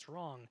something that's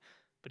wrong,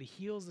 but he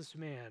heals this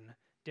man,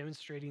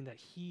 demonstrating that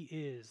he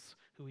is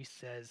who he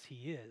says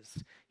he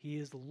is. He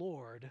is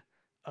Lord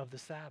of the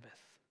Sabbath.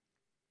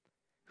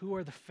 Who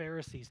are the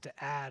Pharisees to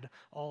add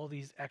all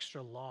these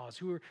extra laws?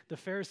 Who are the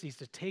Pharisees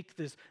to take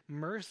this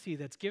mercy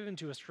that's given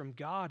to us from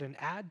God and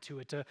add to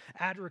it, to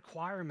add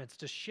requirements,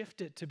 to shift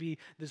it to be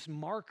this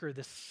marker,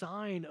 this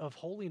sign of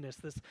holiness,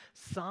 this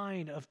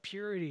sign of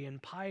purity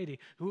and piety?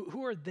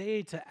 Who are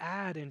they to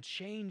add and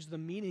change the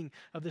meaning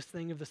of this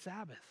thing of the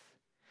Sabbath?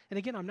 And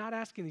again, I'm not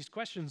asking these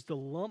questions to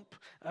lump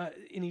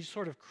any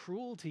sort of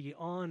cruelty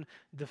on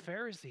the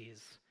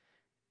Pharisees.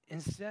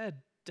 Instead,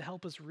 to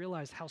help us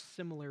realize how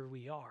similar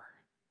we are.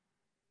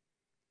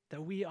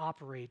 That we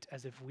operate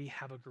as if we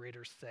have a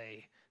greater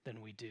say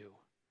than we do.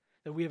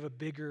 That we have a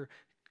bigger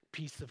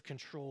piece of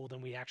control than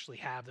we actually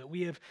have. That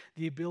we have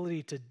the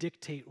ability to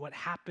dictate what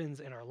happens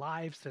in our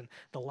lives and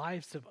the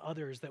lives of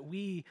others. That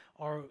we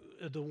are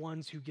the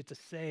ones who get to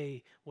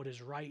say what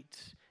is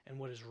right and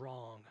what is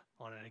wrong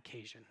on an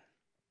occasion.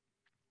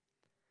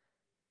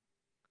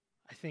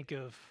 I think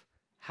of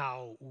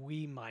how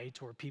we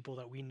might, or people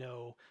that we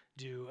know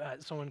do,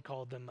 someone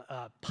called them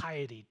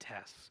piety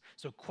tests.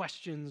 So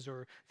questions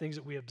or things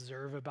that we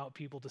observe about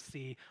people to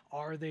see,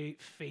 are they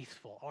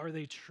faithful? Are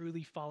they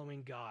truly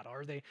following God?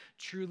 Are they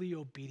truly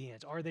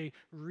obedient? Are they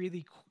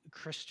really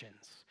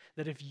Christians?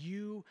 That if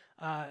you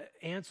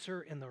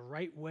answer in the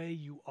right way,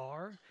 you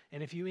are,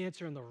 and if you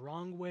answer in the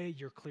wrong way,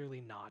 you're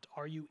clearly not.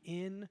 Are you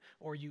in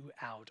or are you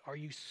out? Are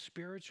you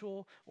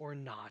spiritual or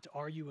not?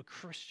 Are you a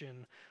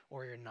Christian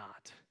or you're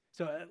not?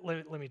 So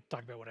let me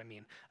talk about what I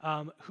mean.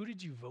 Who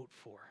did you vote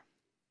for?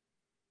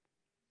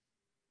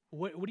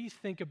 What do you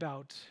think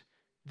about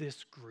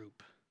this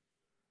group,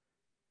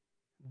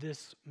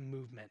 this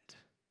movement,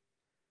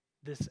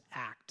 this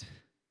act?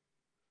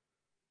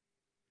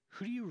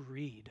 Who do you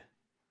read?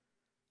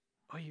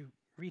 Oh, you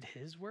read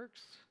his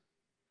works?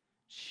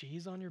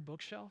 She's on your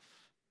bookshelf?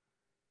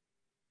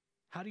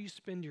 How do you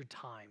spend your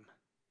time?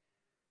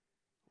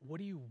 What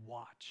do you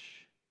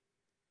watch?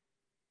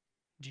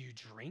 Do you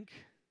drink?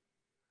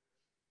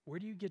 Where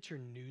do you get your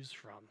news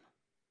from?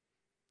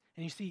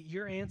 And you see,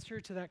 your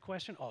answer to that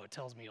question, oh, it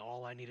tells me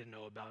all I need to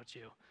know about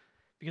you.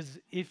 Because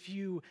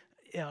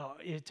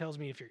it tells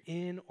me if you're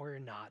in or you're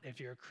not, if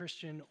you're a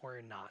Christian or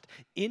you're not.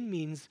 In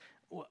means,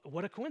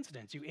 what a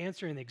coincidence. You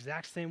answer in the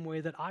exact same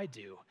way that I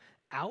do.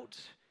 Out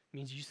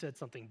means you said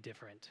something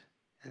different,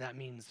 and that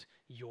means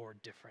you're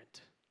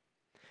different.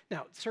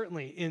 Now,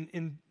 certainly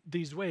in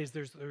these ways,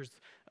 there's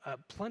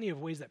plenty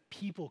of ways that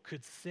people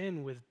could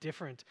sin with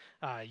different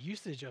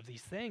usage of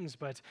these things,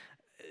 but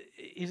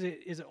is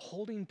it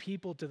holding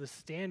people to the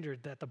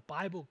standard that the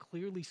Bible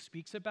clearly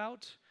speaks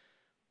about,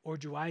 or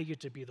do I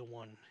get to be the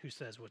one who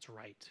says what's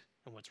right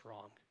and what's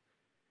wrong?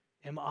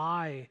 Am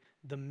I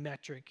the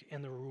metric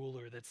and the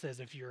ruler that says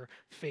if you're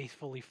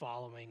faithfully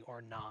following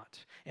or not?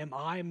 Am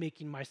I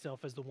making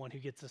myself as the one who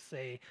gets to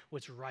say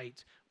what's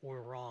right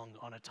or wrong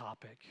on a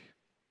topic?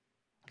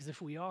 Because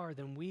if we are,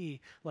 then we,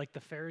 like the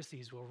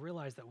Pharisees, will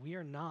realize that we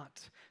are not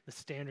the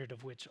standard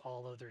of which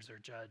all others are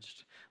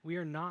judged. We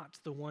are not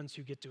the ones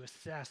who get to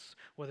assess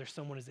whether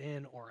someone is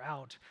in or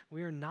out.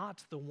 We are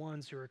not the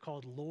ones who are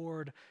called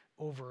Lord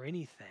over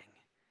anything.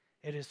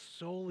 It is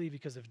solely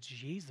because of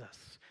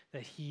Jesus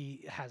that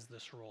he has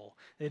this role.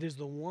 It is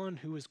the one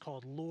who is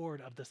called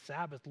Lord of the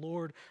Sabbath,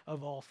 Lord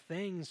of all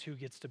things, who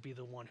gets to be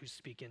the one who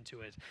speak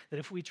into it. That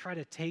if we try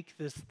to take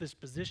this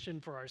position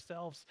for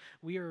ourselves,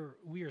 we are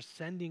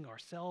sending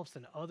ourselves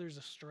and others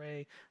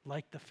astray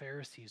like the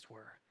Pharisees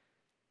were.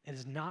 It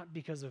is not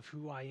because of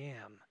who I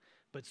am,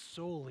 but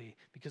solely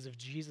because of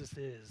Jesus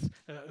is,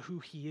 who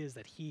he is,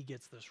 that he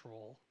gets this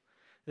role.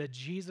 That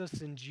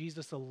Jesus and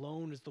Jesus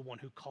alone is the one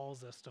who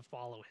calls us to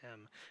follow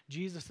him.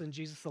 Jesus and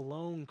Jesus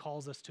alone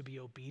calls us to be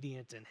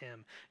obedient in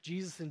him.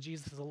 Jesus and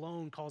Jesus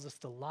alone calls us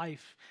to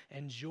life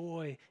and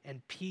joy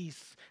and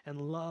peace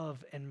and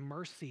love and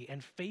mercy,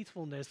 and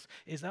faithfulness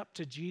is up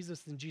to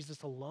Jesus and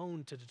Jesus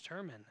alone to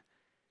determine.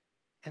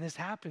 And this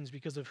happens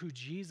because of who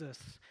Jesus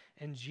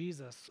and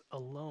Jesus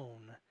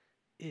alone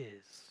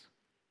is.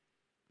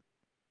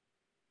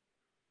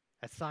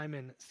 As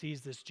Simon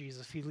sees this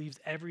Jesus, he leaves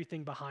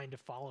everything behind to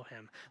follow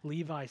him.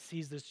 Levi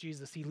sees this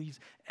Jesus, he leaves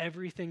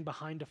everything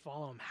behind to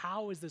follow him.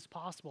 How is this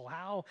possible?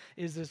 How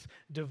is this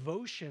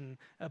devotion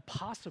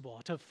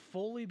possible to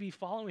fully be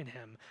following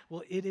him?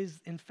 Well, it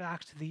is in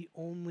fact the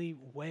only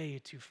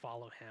way to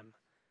follow him.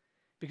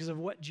 Because of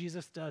what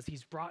Jesus does,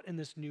 he's brought in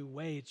this new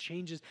way. It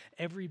changes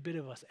every bit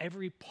of us,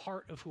 every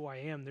part of who I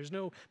am. There's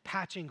no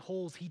patching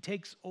holes. He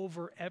takes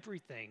over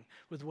everything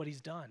with what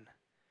he's done.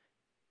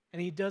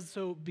 And he does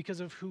so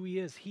because of who he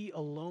is. He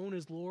alone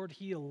is Lord.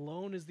 He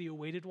alone is the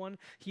awaited one.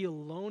 He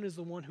alone is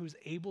the one who's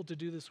able to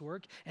do this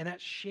work, and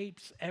that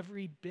shapes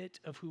every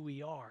bit of who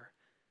we are.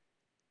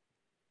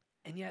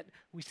 And yet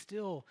we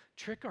still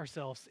trick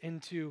ourselves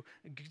into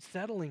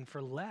settling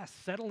for less,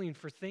 settling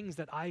for things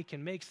that I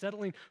can make,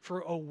 settling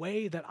for a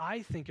way that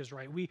I think is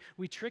right.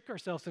 We trick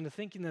ourselves into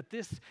thinking that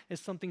this is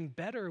something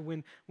better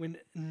when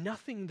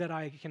nothing that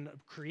I can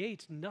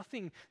create,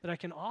 nothing that I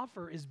can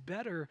offer is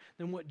better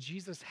than what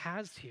Jesus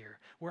has here,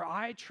 where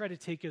I try to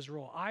take his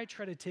role. I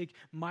try to take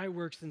my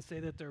works and say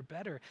that they're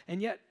better.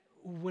 And yet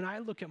when I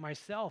look at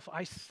myself,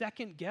 I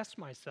second guess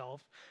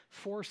myself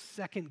for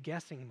second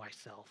guessing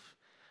myself.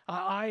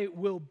 I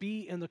will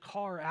be in the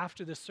car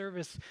after the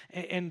service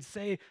and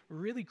say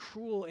really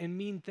cruel and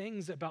mean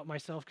things about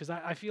myself because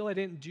I feel I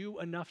didn't do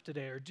enough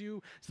today or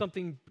do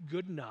something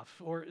good enough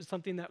or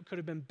something that could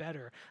have been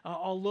better.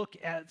 I'll look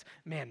at,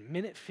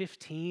 minute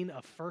 15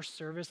 of first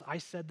service, I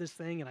said this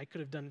thing and I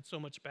could have done it so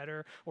much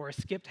better, or I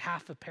skipped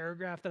half a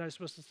paragraph that I was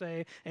supposed to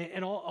say,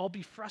 and I'll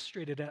be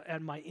frustrated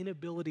at my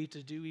inability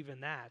to do even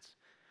that.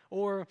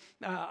 Or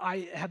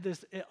I have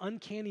this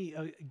uncanny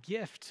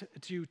gift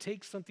to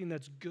take something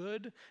that's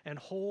good and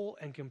whole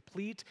and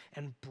complete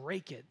and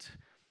break it.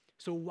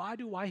 So why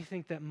do I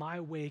think that my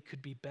way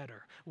could be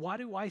better? Why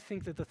do I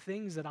think that the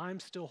things that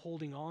I'm still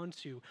holding on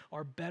to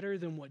are better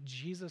than what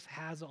Jesus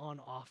has on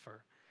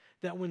offer?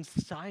 That when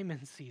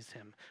Simon sees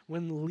him,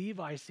 when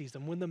Levi sees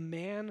him, when the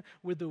man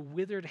with the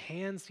withered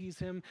hand sees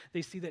him,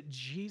 they see that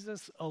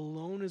Jesus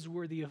alone is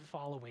worthy of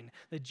following,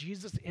 that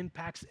Jesus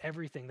impacts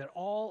everything, that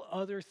all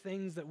other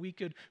things that we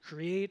could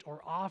create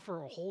or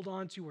offer or hold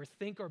on to or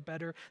think are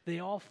better, they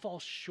all fall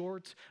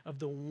short of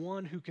the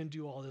one who can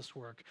do all this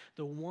work,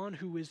 the one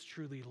who is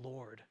truly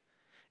Lord.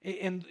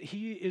 And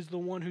he is the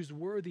one who's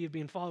worthy of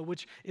being followed,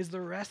 which is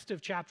the rest of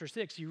chapter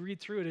 6. You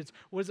read through it, it's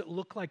what does it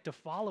look like to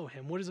follow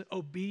him? What does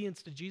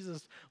obedience to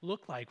Jesus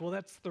look like? Well,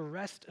 that's the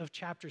rest of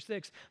chapter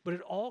 6. But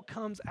it all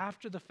comes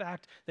after the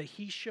fact that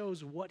he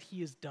shows what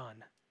he has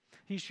done.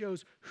 He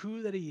shows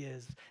who that he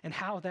is and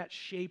how that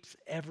shapes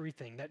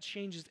everything, that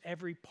changes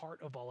every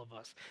part of all of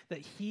us. That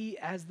he,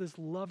 as this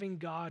loving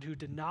God who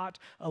did not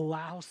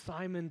allow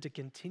Simon to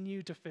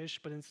continue to fish,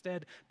 but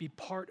instead be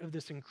part of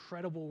this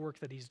incredible work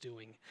that he's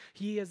doing.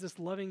 He, as this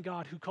loving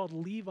God who called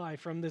Levi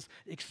from this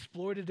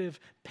exploitative,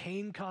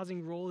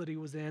 pain-causing role that he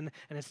was in,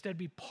 and instead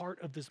be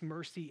part of this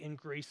mercy and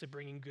grace of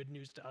bringing good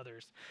news to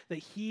others. That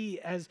he,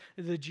 as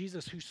the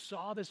Jesus who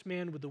saw this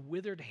man with the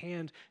withered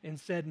hand and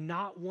said,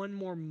 not one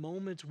more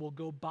moment will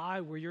go by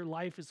where your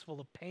life is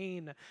full of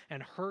pain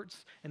and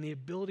hurts and the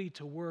ability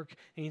to work,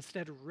 and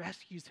instead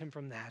rescues him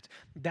from that.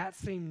 That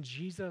same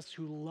Jesus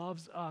who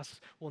loves us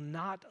will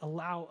not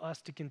allow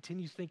us to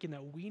continue thinking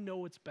that we know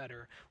what's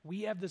better.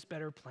 We have this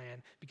better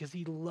plan because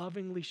he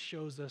lovingly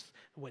shows us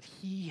what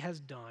he has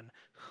done,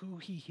 who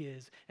he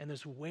is, and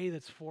this way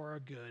that's for our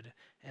good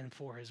and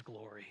for his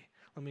glory.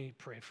 Let me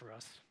pray for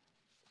us.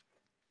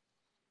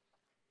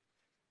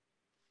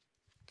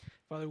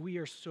 Father, we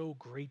are so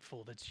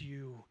grateful that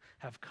you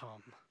have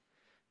come.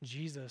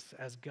 Jesus,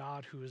 as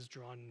God who is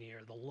drawn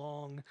near, the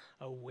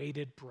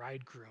long-awaited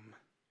bridegroom.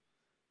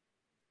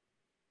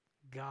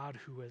 God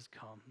who has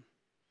come.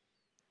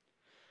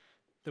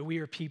 That we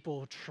are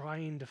people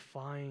trying to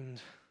find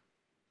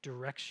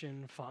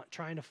direction,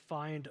 trying to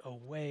find a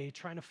way,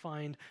 trying to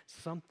find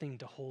something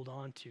to hold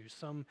on to,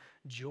 some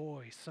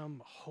joy,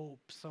 some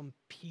hope, some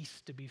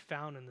peace to be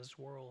found in this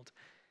world.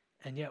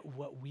 And yet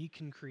what we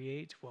can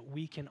create, what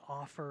we can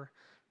offer,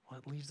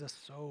 what leaves us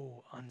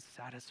so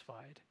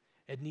unsatisfied.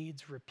 It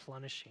needs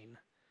replenishing.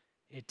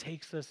 It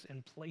takes us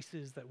in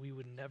places that we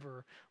would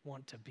never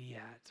want to be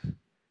at.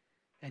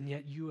 And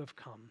yet you have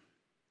come.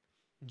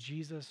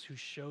 Jesus, who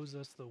shows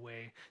us the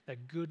way,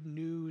 that good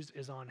news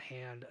is on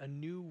hand. A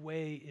new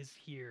way is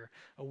here,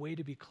 a way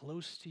to be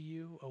close to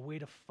you, a way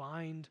to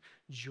find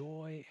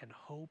joy and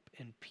hope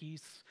and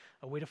peace,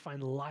 a way to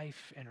find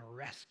life and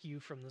rescue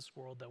from this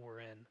world that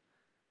we're in.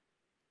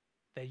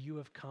 That you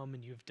have come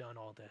and you've done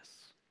all this.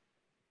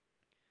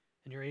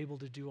 And you're able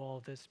to do all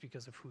of this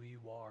because of who you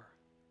are.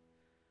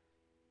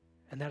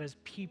 And that as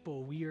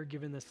people, we are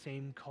given the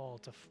same call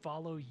to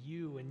follow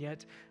you, and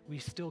yet we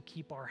still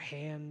keep our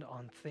hand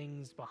on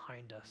things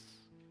behind us.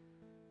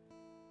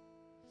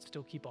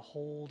 Still keep a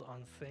hold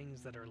on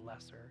things that are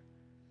lesser.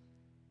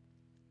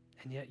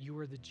 And yet you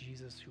are the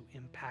Jesus who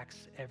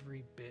impacts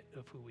every bit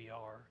of who we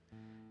are.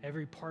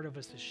 Every part of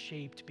us is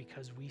shaped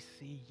because we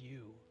see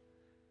you.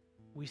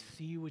 We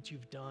see what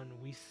you've done.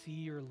 We see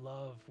your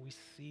love. We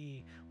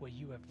see what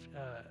you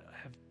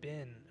have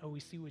been. Oh,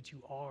 we see what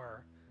you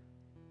are.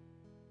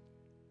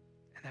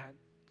 And that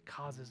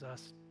causes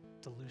us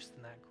to loosen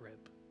that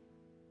grip.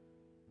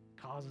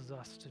 Causes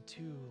us to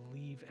too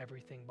leave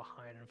everything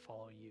behind and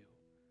follow you.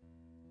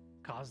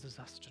 Causes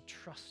us to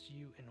trust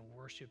you and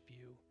worship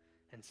you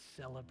and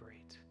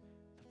celebrate.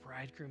 The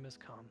bridegroom has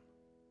come.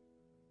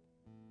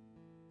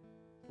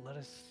 Let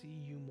us see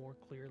you more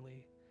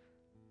clearly.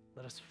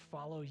 Let us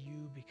follow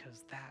you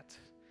because that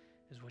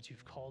is what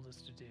you've called us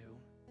to do.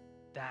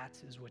 That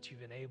is what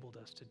you've enabled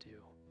us to do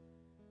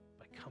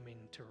by coming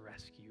to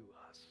rescue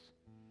us.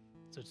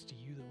 So it's to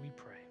you that we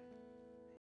pray.